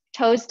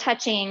 toes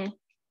touching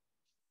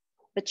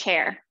the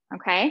chair,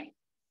 okay?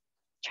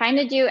 Trying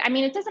to do, I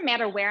mean, it doesn't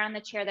matter where on the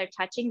chair they're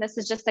touching. This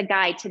is just a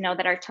guide to know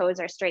that our toes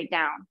are straight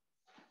down.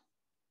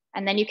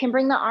 And then you can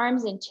bring the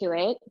arms into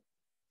it.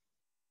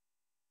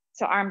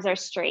 So arms are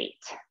straight.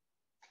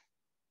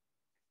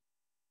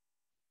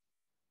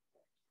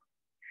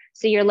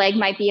 So your leg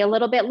might be a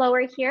little bit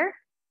lower here.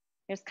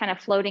 Just kind of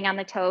floating on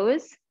the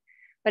toes,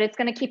 but it's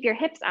going to keep your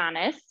hips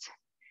honest.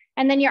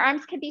 And then your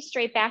arms can be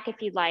straight back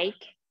if you'd like.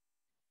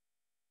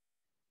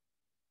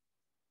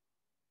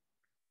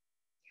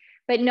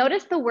 But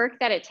notice the work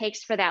that it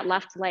takes for that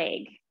left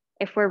leg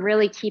if we're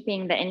really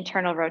keeping the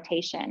internal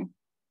rotation.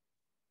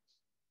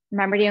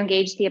 Remember to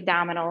engage the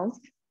abdominals.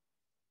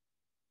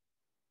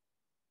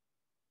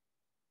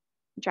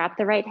 Drop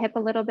the right hip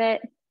a little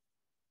bit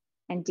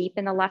and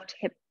deepen the left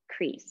hip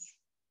crease.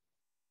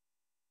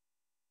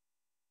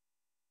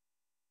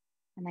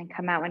 And then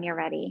come out when you're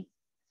ready.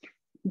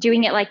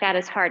 Doing it like that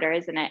is harder,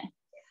 isn't it?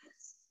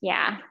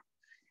 Yeah.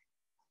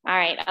 All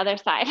right, other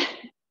side.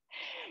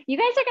 You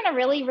guys are gonna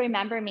really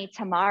remember me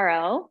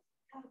tomorrow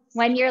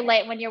when you're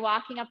late, when you're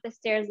walking up the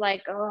stairs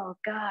like, oh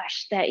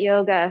gosh, that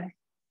yoga.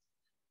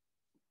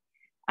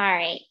 All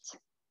right,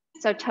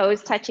 so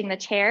toes touching the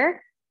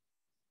chair.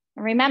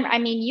 And remember, I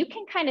mean, you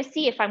can kind of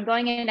see if I'm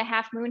going into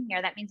half moon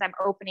here, that means I'm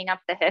opening up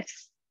the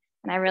hips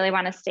and I really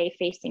wanna stay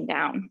facing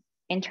down,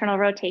 internal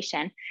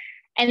rotation.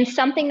 And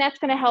something that's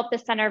gonna help the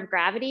center of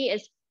gravity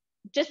is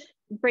just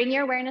bring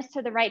your awareness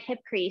to the right hip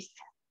crease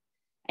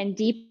and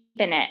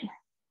deepen it.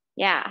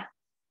 Yeah.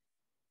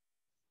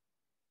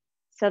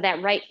 So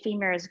that right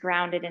femur is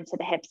grounded into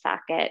the hip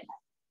socket.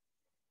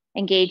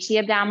 Engage the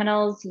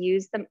abdominals,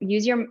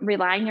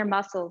 relying your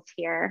muscles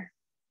here.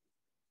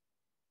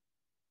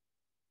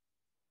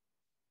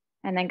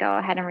 And then go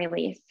ahead and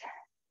release.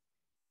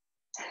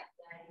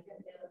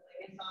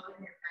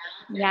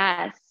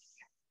 Yes.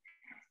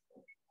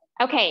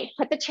 Okay,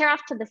 put the chair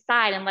off to the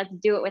side and let's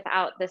do it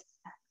without this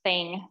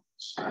thing.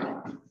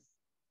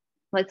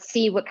 Let's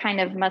see what kind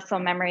of muscle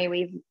memory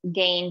we've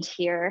gained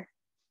here.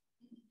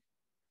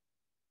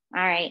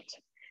 All right,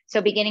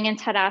 so beginning in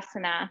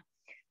Tadasana,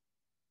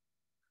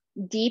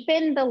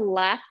 deepen the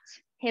left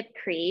hip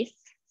crease,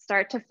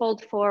 start to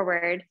fold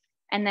forward,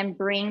 and then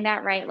bring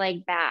that right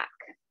leg back.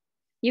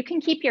 You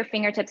can keep your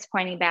fingertips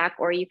pointing back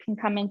or you can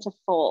come into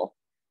full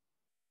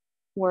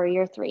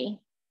warrior three.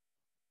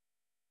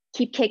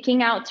 Keep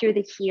kicking out through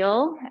the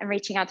heel and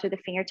reaching out through the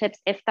fingertips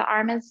if the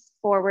arm is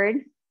forward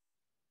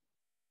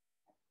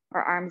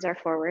or arms are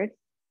forward.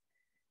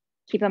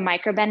 Keep a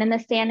micro bend in the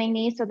standing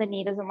knee so the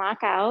knee doesn't lock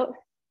out.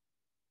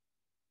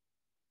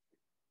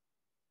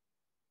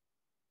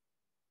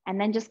 And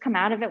then just come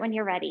out of it when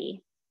you're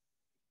ready.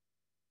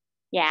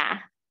 Yeah.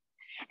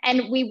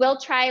 And we will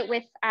try it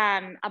with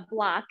a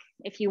block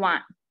if you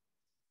want.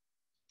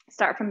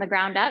 Start from the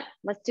ground up.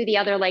 Let's do the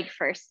other leg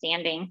first,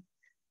 standing.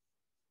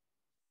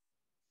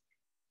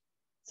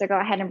 So go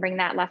ahead and bring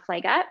that left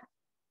leg up,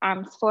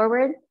 arms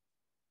forward.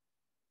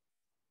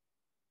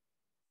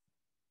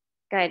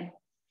 Good.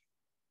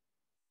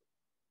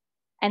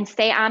 And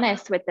stay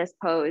honest with this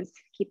pose.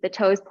 Keep the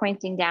toes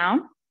pointing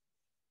down.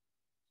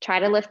 Try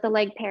to lift the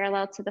leg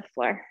parallel to the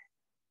floor.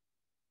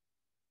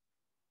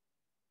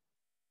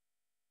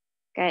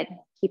 Good.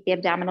 Keep the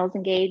abdominals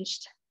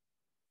engaged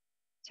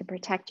to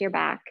protect your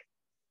back.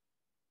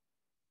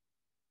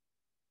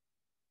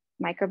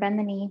 Micro bend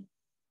the knee.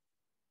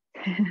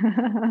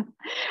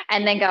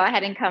 And then go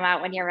ahead and come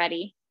out when you're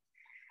ready.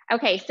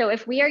 Okay, so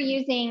if we are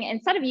using,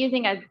 instead of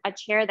using a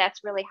chair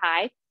that's really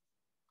high,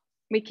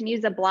 we can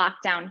use a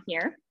block down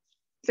here.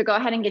 So go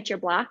ahead and get your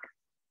block.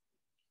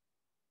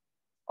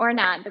 Or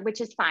not,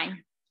 which is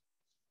fine.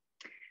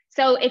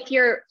 So if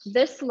you're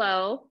this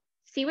low,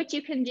 see what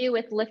you can do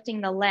with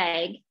lifting the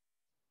leg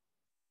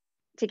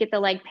to get the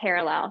leg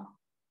parallel.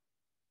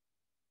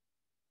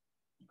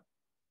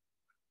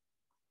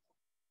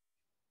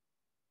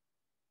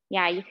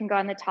 Yeah, you can go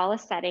on the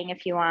tallest setting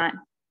if you want.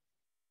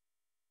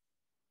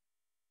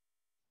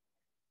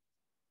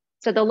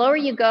 So the lower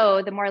you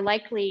go, the more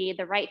likely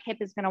the right hip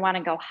is going to want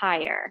to go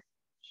higher,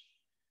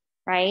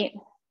 right?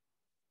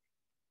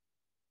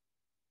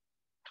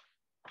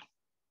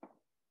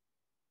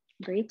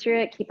 Breathe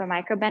through it. Keep a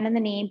micro bend in the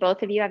knee.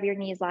 Both of you have your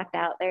knees locked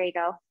out. There you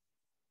go.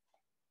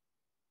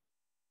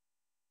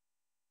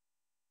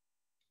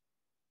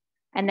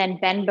 And then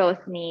bend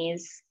both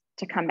knees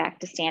to come back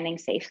to standing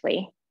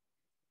safely.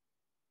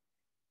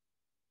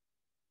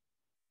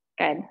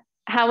 Good.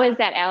 How is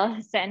that,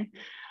 Allison?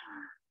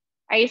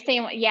 Are you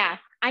saying, yeah,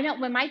 I know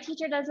when my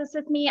teacher does this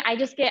with me, I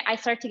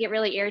start to get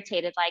really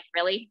irritated. Like,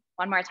 really?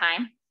 One more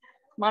time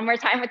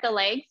with the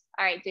legs.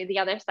 All right, do the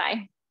other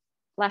side.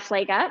 Left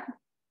leg up.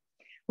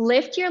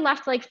 Lift your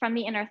left leg from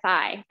the inner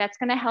thigh. That's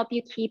going to help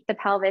you keep the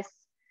pelvis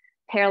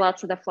parallel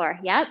to the floor.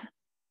 Yep.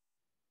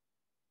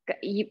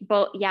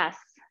 Yes.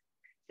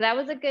 So that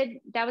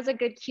was a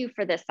good cue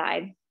for this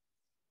side.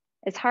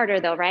 It's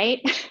harder though,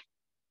 right?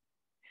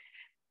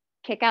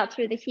 Kick out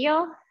through the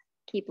heel.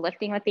 Keep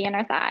lifting with the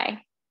inner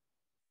thigh.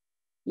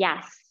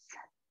 Yes.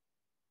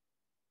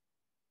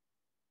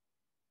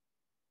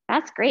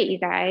 That's great, you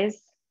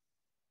guys.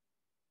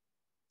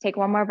 Take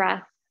one more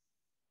breath.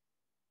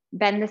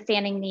 Bend the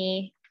standing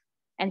knee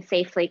and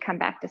safely come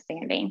back to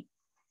standing.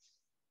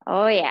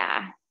 Oh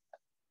yeah.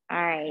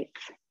 All right.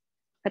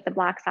 Put the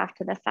blocks off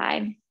to the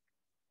side.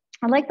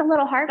 I like the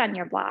little heart on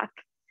your block.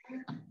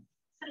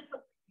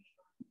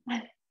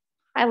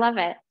 I love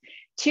it.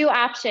 Two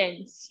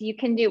options you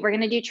can do. We're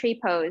going to do tree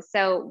pose.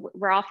 So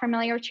we're all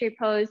familiar with tree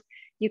pose.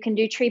 You can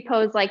do tree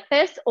pose like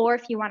this, or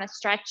if you want to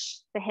stretch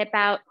the hip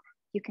out,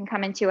 you can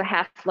come into a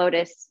half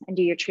lotus and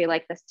do your tree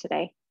like this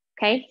today.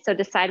 Okay, so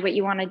decide what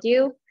you want to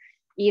do.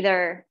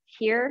 Either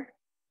here,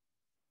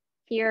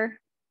 here.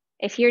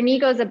 If your knee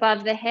goes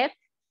above the hip,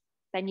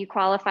 then you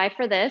qualify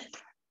for this.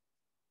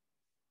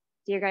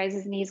 Do your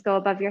guys' knees go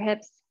above your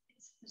hips?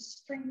 It's the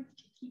strength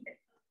to keep it.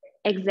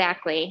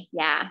 Exactly,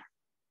 yeah.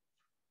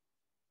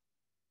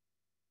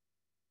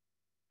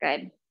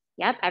 Good.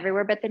 Yep,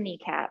 everywhere but the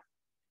kneecap.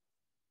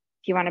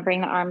 If you want to bring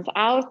the arms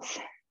out,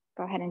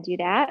 go ahead and do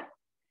that.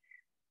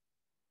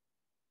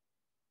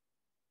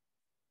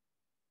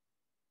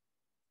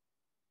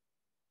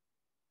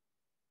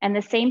 And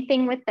the same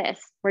thing with this.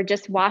 We're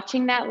just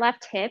watching that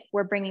left hip.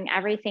 We're bringing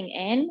everything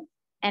in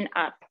and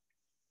up.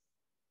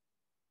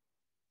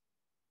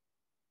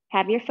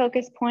 Have your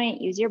focus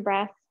point, use your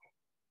breath.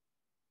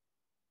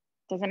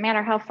 Doesn't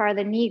matter how far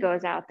the knee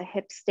goes out, the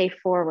hips stay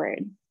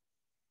forward.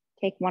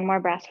 Take one more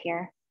breath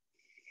here.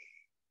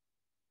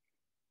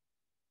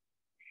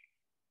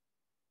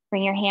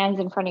 Bring your hands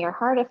in front of your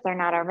heart if they're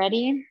not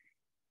already.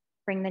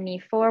 Bring the knee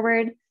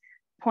forward.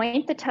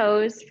 Point the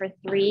toes for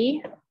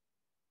 3,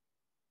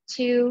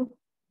 2,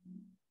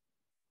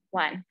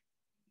 1.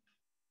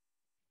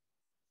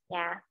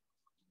 Yeah,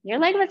 your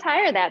leg was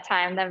higher that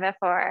time than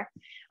before.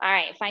 All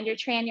right, find your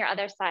tray on your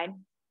other side.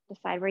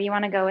 Decide where you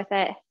want to go with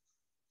it.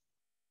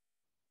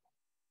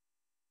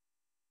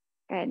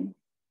 Good.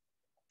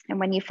 And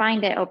when you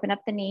find it, open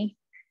up the knee.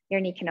 Your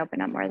knee can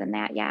open up more than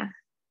that, yeah.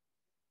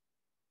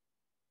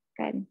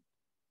 Good.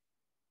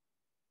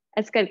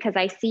 That's good because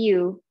I see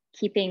you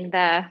keeping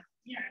the.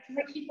 Yeah,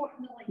 because I keep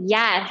walking the legs.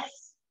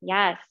 Yes,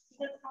 yes.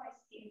 That's how I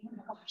see it. Oh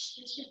my gosh,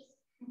 it's just.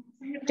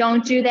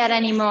 Don't do that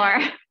anymore.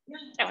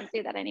 Don't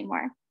do that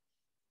anymore.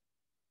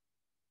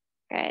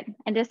 Good.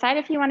 And decide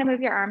if you want to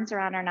move your arms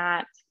around or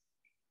not.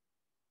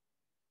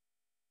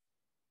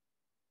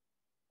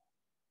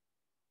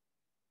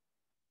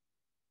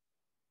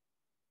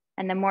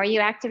 And the more you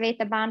activate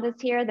the bandhas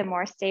here, the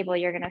more stable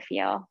you're going to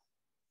feel.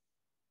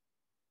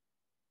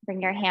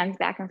 Bring your hands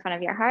back in front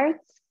of your heart.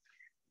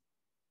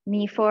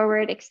 Knee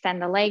forward,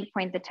 extend the leg,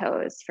 point the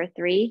toes for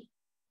 3,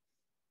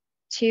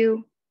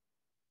 2,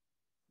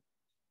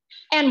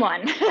 and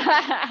 1.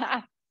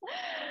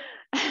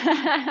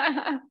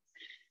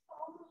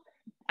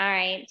 All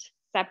right,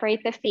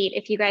 separate the feet.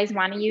 If you guys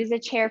want to use a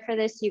chair for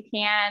this, you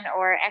can,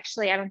 or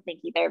actually, I don't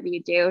think either of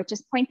you do.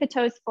 Just point the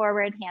toes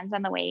forward, hands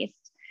on the waist.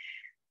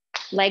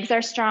 Legs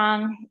are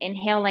strong.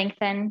 Inhale,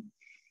 lengthen.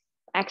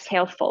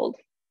 Exhale, fold.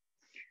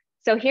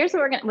 So here's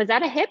what we're gonna, was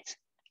that a hip?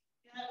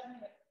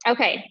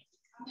 Okay.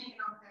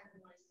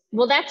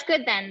 Well, that's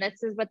good then.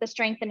 This is what the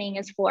strengthening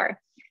is for.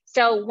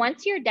 So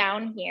once you're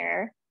down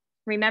here,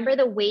 remember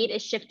the weight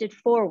is shifted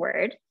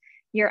forward.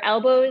 Your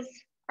elbows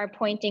are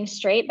pointing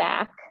straight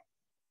back.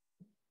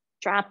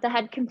 Drop the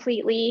head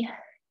completely.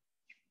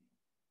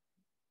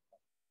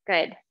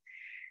 Good.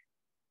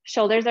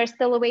 Shoulders are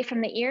still away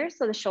from the ears,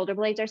 so the shoulder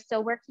blades are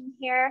still working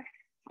here.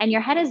 And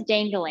your head is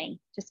dangling,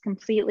 just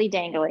completely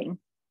dangling.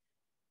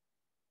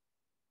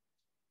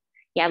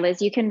 Yeah,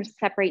 Liz, you can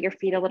separate your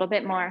feet a little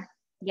bit more.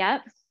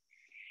 Yep.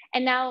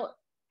 And now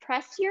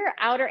press your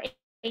outer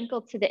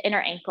ankle to the inner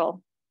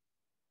ankle,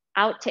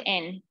 out to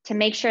in, to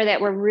make sure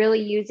that we're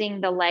really using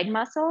the leg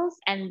muscles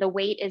and the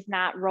weight is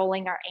not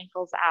rolling our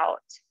ankles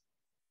out.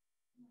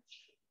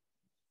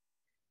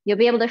 You'll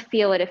be able to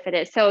feel it if it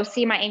is. So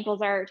see, my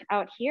ankles are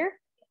out here.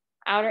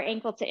 Outer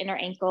ankle to inner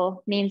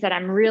ankle means that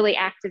I'm really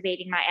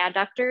activating my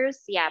adductors.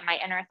 Yeah, my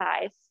inner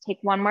thighs. Take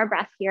one more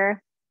breath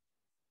here.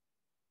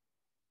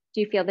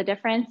 Do you feel the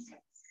difference?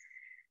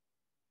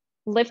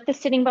 Lift the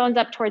sitting bones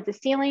up towards the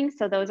ceiling,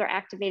 so those are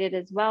activated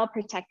as well,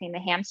 protecting the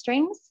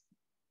hamstrings.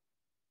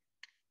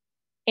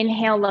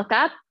 Inhale, look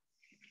up.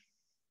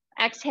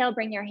 Exhale,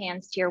 bring your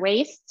hands to your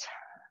waist.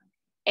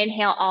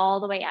 Inhale all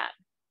the way up.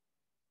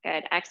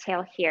 Good,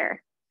 exhale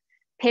here.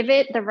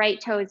 Pivot the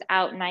right toes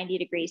out 90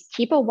 degrees.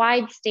 Keep a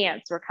wide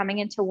stance. We're coming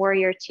into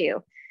warrior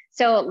two.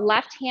 So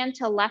left hand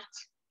to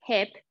left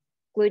hip,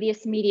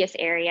 gluteus medius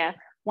area.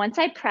 Once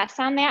I press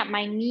on that,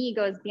 my knee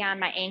goes beyond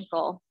my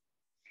ankle.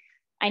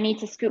 I need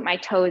to scoot my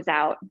toes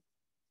out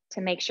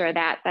to make sure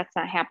that that's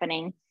not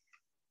happening.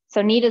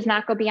 So knee does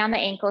not go beyond the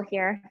ankle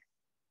here.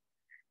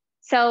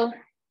 So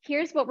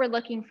here's what we're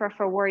looking for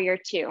warrior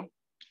two.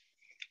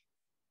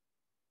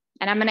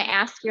 And I'm gonna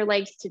ask your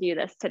legs to do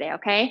this today,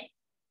 okay?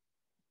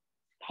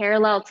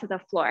 Parallel to the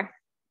floor.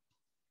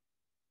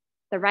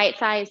 The right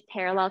thigh is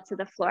parallel to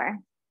the floor.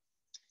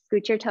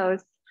 Scoot your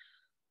toes.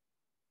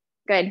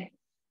 Good.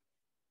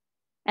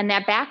 And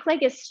that back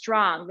leg is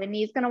strong. The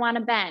knee's gonna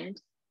wanna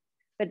bend,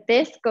 but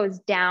this goes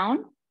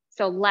down.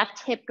 So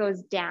left hip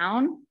goes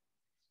down.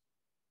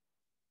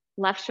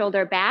 Left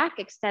shoulder back,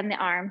 extend the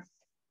arms.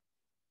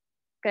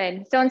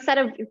 Good. So instead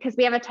of, because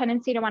we have a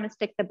tendency to wanna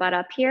stick the butt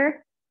up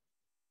here.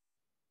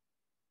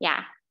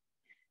 Yeah.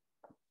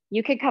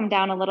 You could come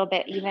down a little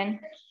bit even.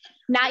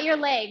 Not your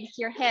legs,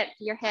 your hip,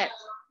 your hip.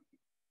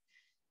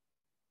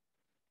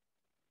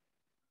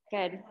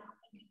 Good.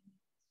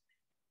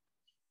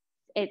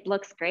 It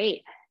looks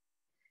great.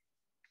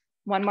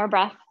 One more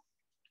breath.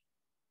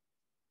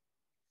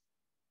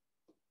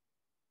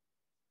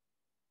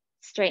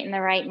 Straighten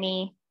the right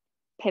knee,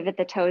 pivot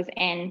the toes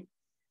in,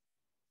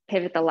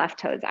 pivot the left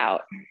toes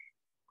out.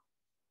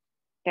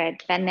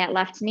 Good, bend that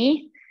left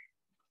knee.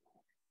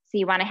 So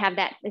you wanna have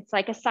that, it's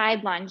like a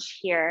side lunge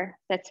here.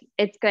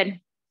 It's good.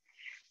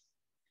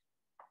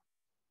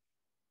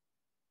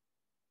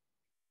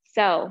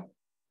 So,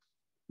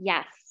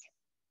 yes,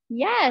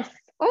 yes.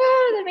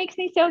 Oh, that makes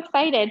me so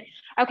excited.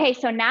 Okay,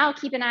 so now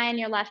keep an eye on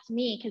your left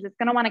knee because it's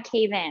gonna wanna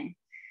cave in.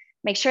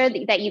 Make sure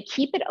that you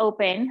keep it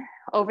open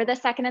over the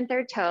second and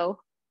third toe.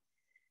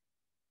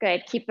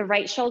 Good, keep the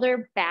right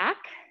shoulder back.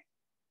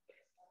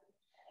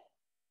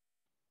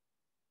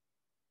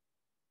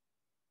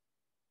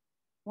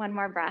 One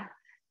more breath.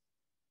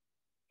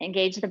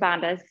 Engage the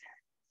bandhas.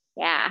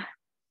 Yeah.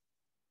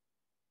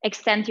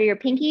 Extend through your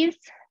pinkies.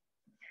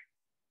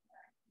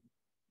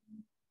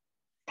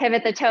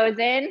 Pivot the toes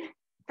in,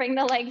 bring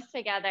the legs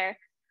together.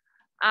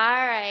 All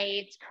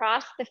right,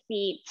 cross the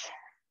feet,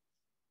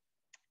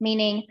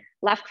 meaning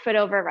left foot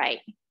over right.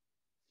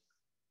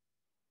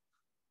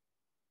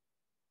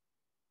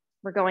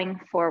 We're going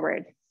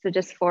forward, so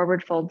just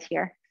forward folds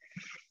here.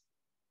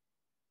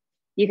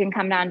 You can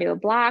come down to a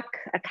block,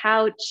 a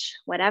couch,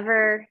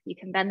 whatever. You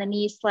can bend the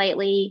knees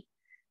slightly.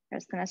 I'm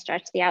just gonna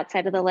stretch the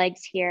outside of the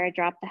legs here,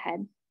 drop the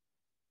head.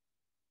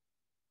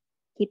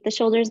 Keep the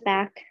shoulders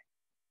back.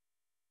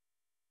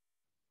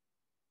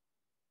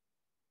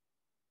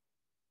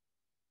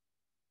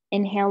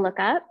 Inhale, look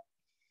up,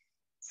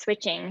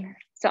 switching.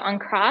 So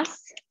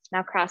uncross,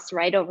 now cross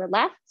right over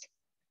left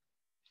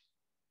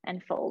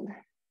and fold.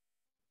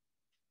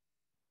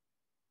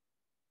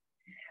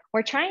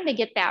 We're trying to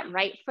get that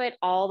right foot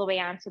all the way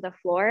onto the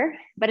floor,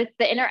 but it's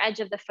the inner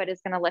edge of the foot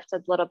is gonna lift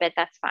a little bit,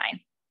 that's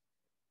fine.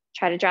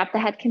 Try to drop the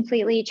head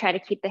completely, try to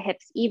keep the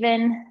hips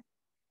even.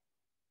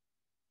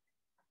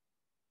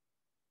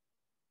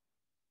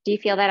 Do you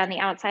feel that on the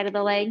outside of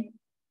the leg?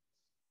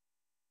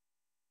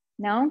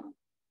 No?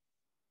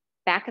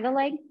 Back of the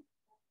leg?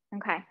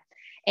 Okay.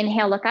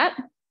 Inhale, look up.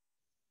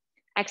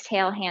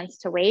 Exhale, hands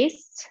to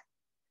waist.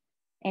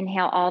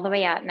 Inhale all the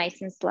way out,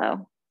 nice and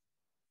slow.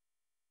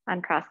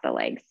 Uncross the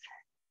legs.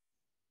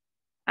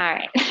 All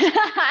right.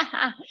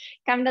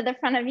 Come to the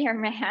front of your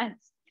mat.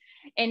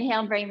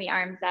 Inhale, bring the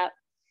arms up.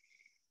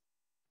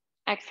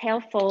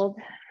 Exhale, fold.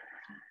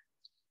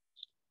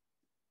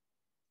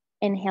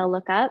 Inhale,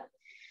 look up.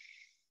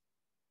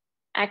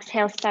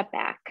 Exhale, step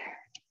back.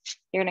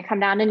 You're gonna come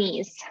down to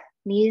knees.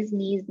 Knees,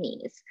 knees,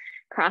 knees.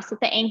 Cross with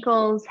the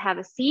ankles, have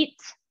a seat,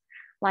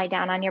 lie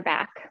down on your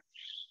back.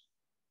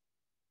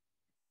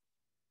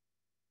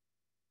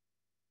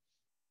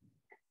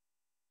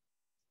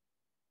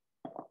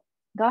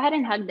 Go ahead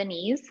and hug the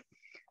knees.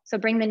 So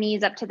bring the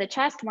knees up to the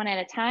chest one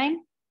at a time.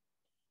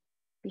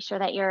 Be sure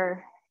that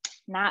you're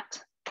not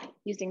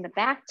using the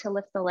back to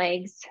lift the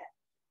legs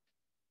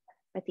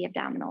with the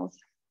abdominals.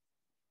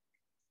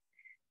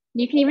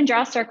 You can even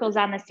draw circles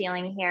on the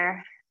ceiling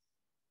here.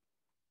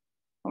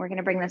 We're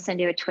gonna bring this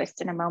into a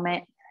twist in a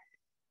moment.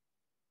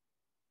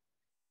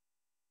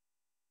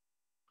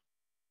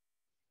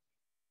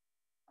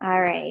 All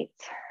right,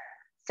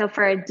 so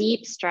for a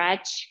deep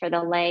stretch for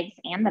the legs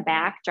and the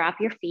back,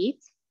 drop your feet.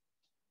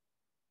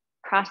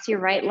 Cross your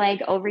right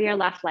leg over your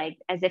left leg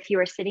as if you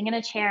were sitting in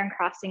a chair and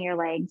crossing your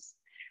legs,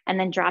 and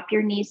then drop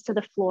your knees to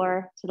the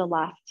floor to the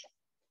left.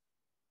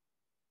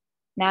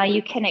 Now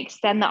you can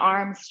extend the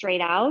arms straight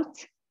out.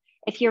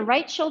 If your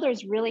right shoulder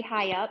is really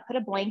high up, put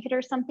a blanket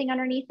or something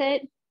underneath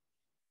it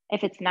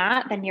If it's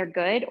not, then you're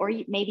good. Or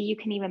maybe you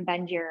can even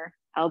bend your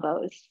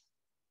elbows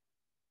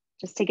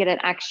just to get an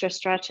extra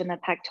stretch in the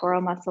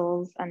pectoral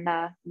muscles on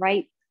the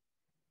right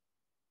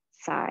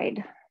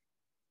side.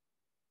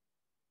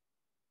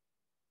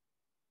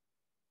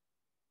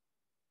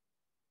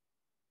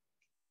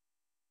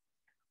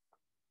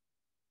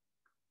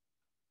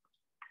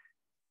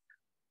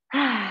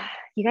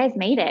 You guys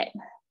made it.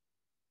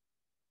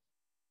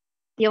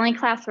 The only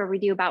class where we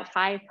do about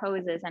 5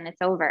 poses and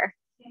it's over.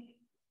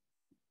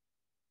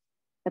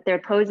 But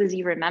they're poses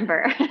you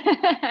remember.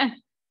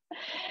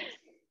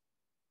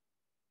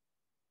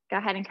 Go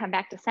ahead and come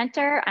back to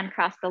center,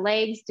 uncross the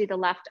legs, do the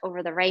left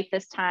over the right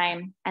this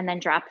time, and then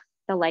drop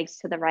the legs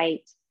to the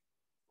right.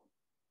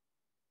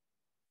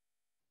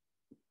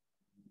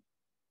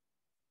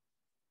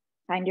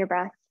 Find your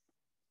breath.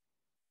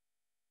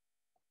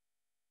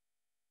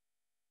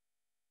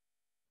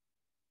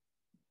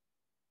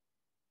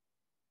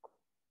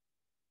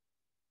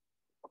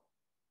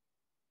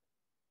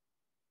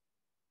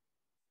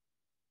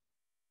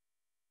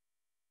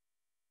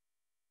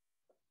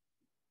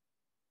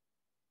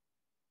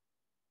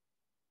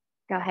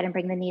 Go ahead and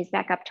bring the knees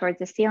back up towards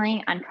the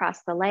ceiling,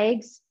 uncross the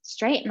legs,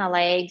 straighten the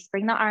legs,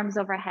 bring the arms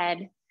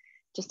overhead.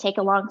 Just take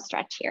a long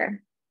stretch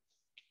here.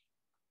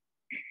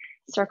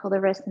 Circle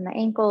the wrists and the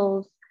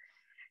ankles.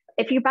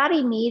 If your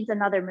body needs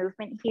another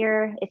movement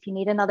here, if you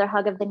need another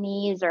hug of the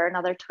knees or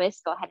another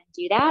twist, go ahead and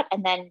do that.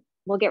 And then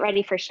we'll get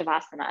ready for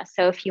Shavasana.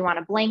 So if you want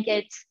a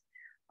blanket,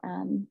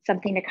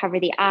 something to cover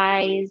the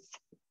eyes,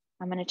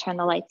 I'm going to turn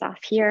the lights off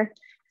here.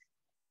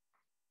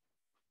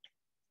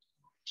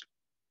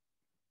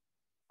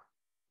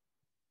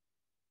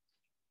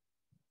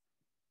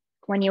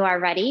 When you are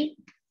ready,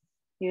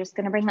 you're just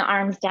going to bring the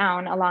arms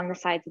down along the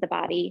sides of the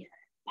body,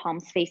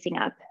 palms facing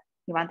up.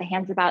 You want the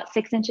hands about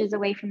 6 inches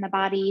away from the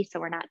body, so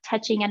we're not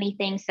touching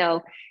anything.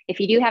 So if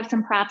you do have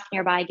some props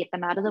nearby, get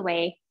them out of the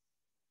way.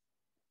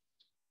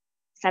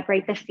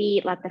 Separate the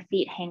feet, let the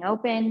feet hang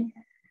open.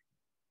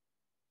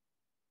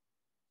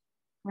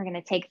 We're going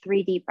to take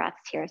 3 deep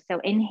breaths here. So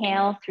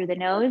inhale through the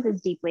nose as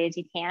deeply as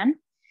you can.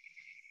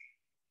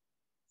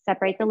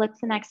 Separate the lips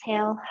and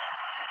exhale.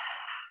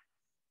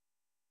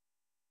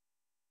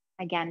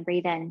 Again,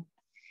 breathe in.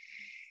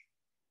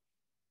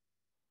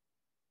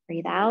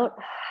 Breathe out.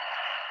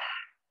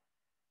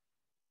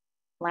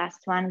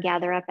 Last one,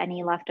 gather up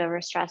any leftover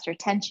stress or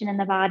tension in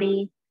the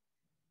body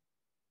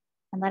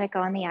and let it go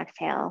on the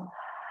exhale.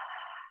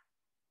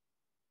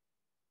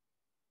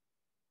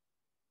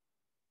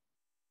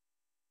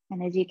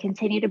 And as you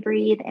continue to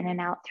breathe in and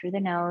out through the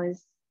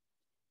nose,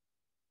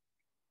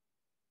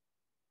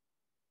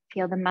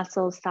 feel the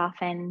muscles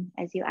soften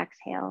as you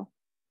exhale.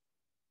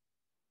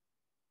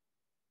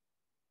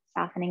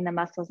 Softening the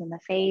muscles in the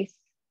face.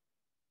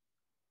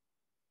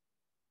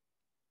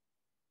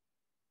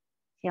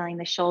 Feeling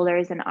the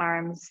shoulders and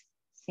arms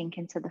sink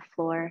into the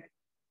floor.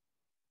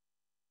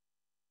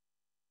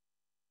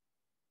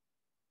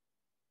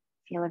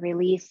 Feel a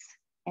release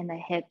in the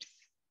hips,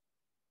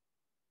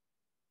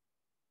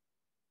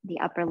 the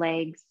upper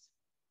legs,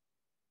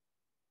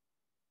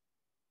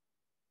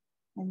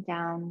 and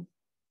down,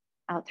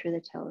 out through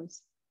the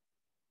toes.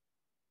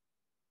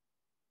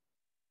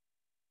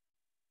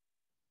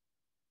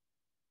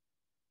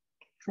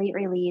 Complete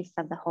release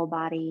of the whole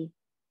body.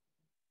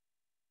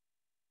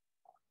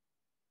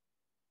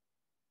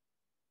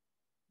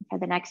 For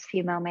the next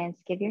few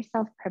moments, give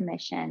yourself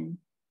permission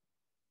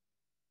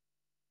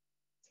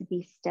to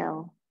be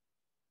still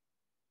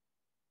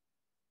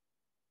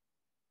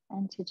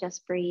and to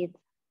just breathe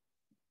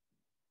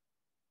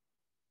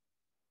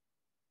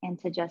and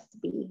to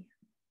just be.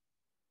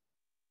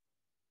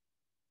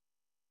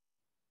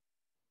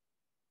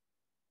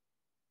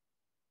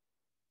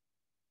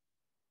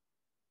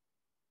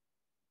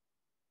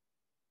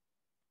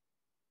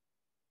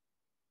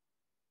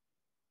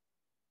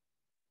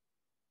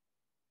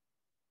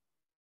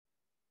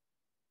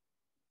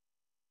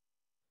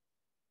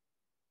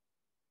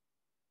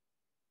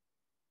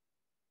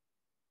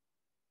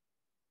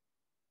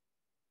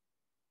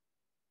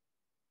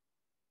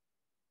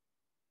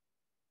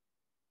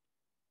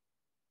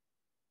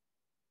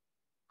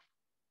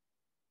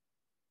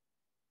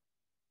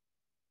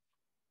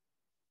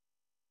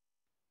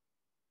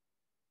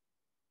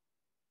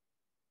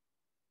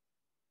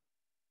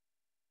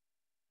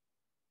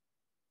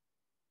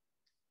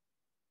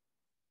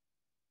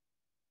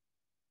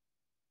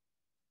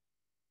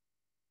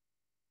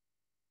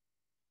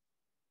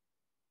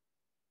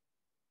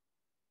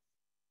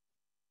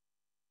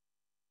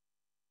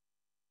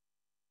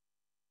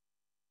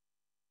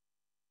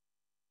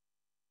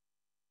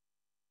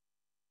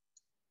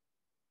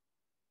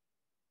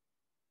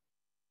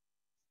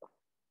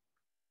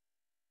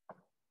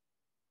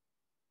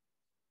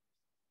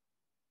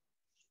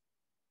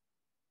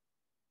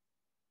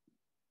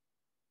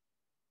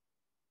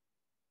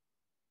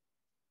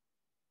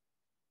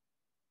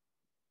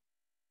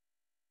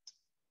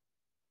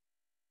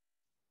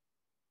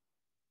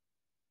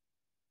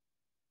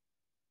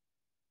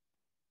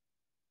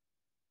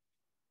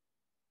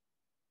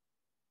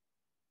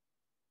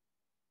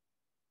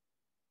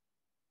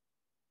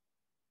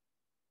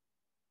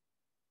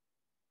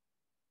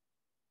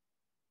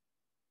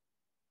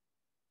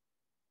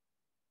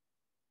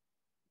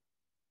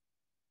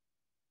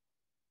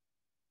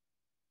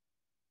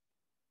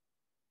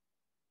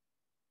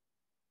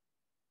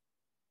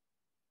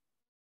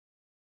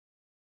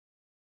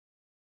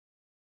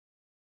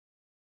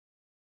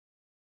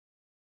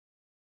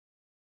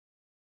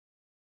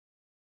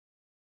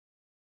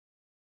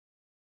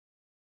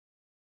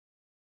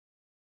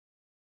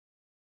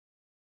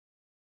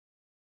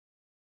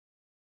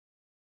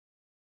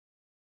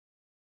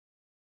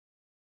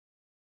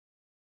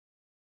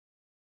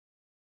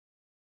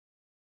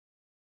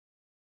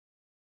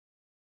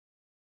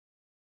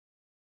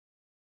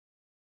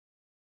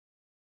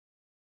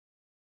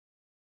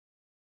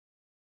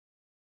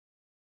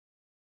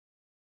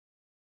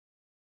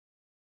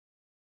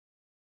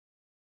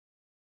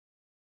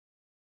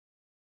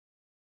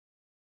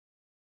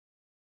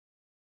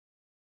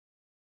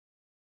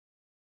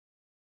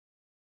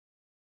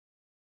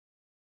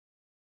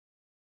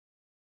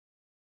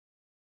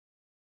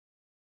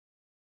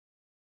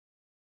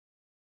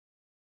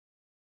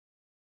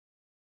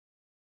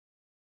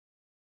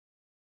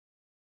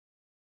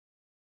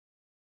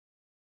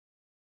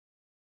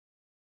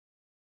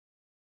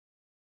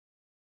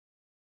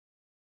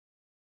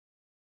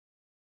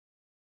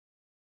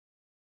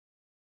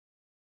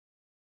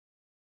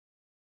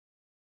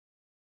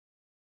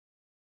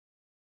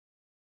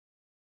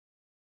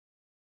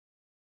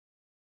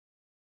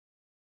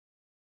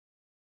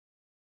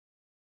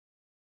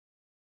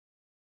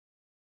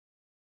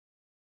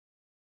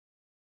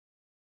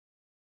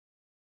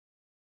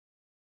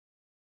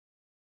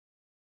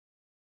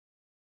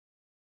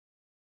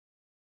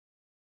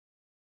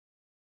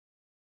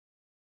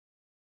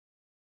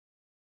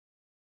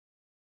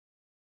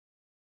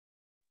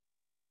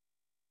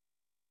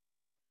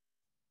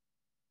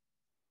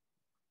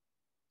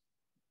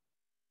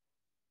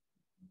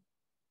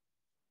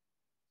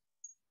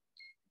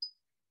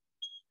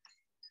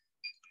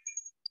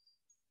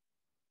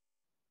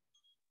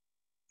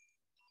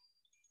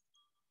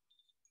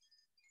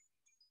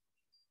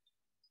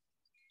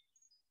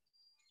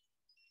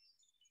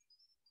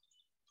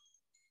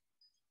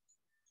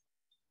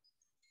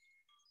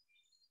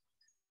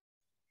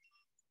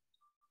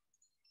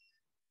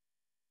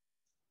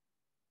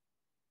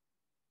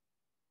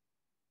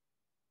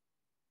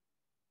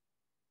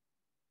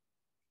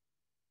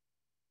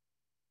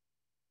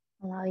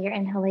 Allow your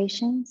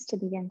inhalations to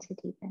begin to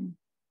deepen.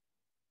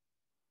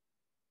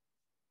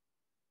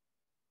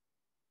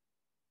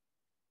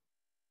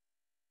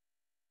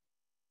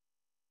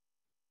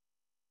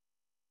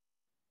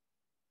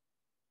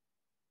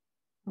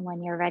 And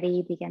when you're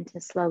ready, begin to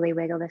slowly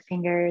wiggle the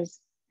fingers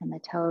and the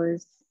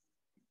toes.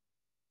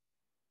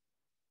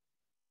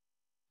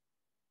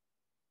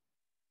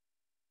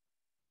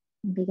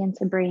 And begin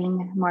to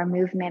bring more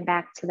movement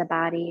back to the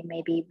body,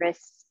 maybe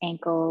wrists,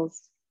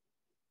 ankles,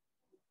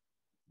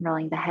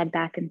 rolling the head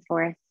back and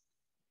forth.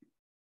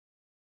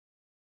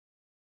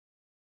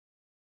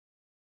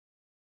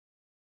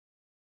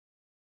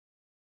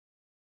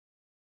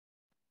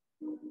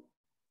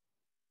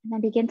 And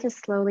then begin to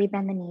slowly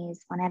bend the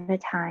knees one at a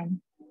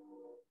time.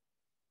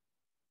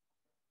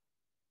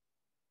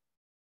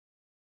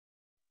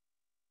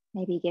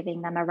 Maybe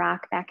giving them a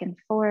rock back and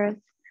forth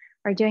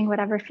or doing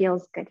whatever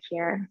feels good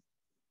here.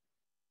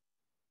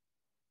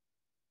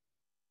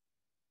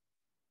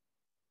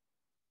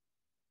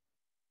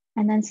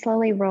 And then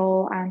slowly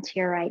roll onto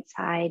your right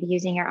side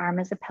using your arm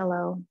as a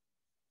pillow.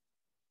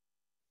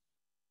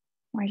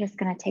 We're just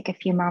going to take a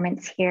few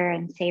moments here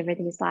and savor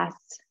these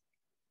last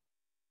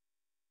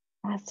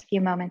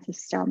few moments of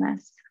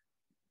stillness.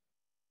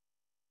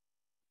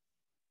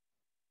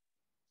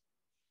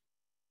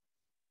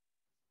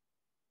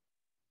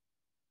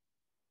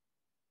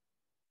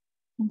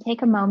 And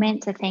take a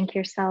moment to thank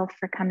yourself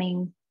for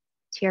coming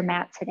to your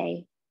mat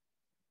today.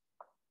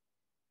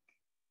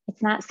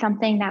 It's not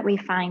something that we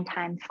find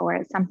time for.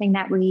 It's something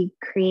that we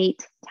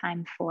create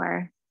time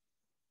for,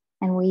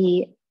 and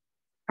we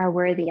are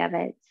worthy of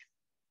it.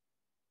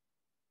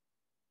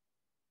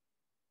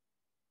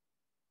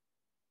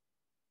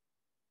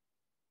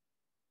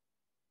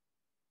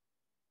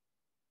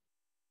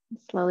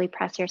 Slowly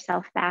press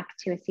yourself back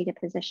to a seated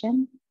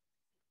position.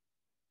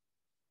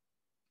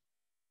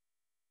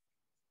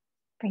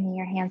 Bringing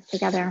your hands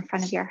together in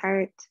front of your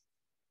heart.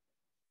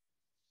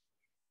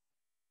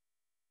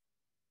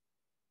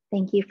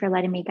 Thank you for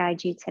letting me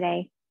guide you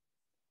today.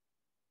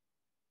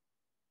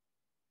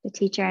 The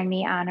teacher in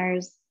me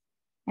honors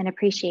and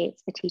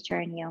appreciates the teacher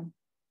in you.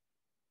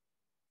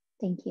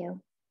 Thank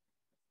you.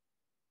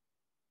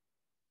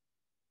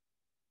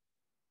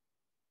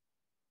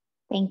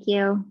 Thank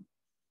you.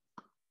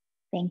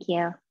 Thank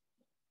you.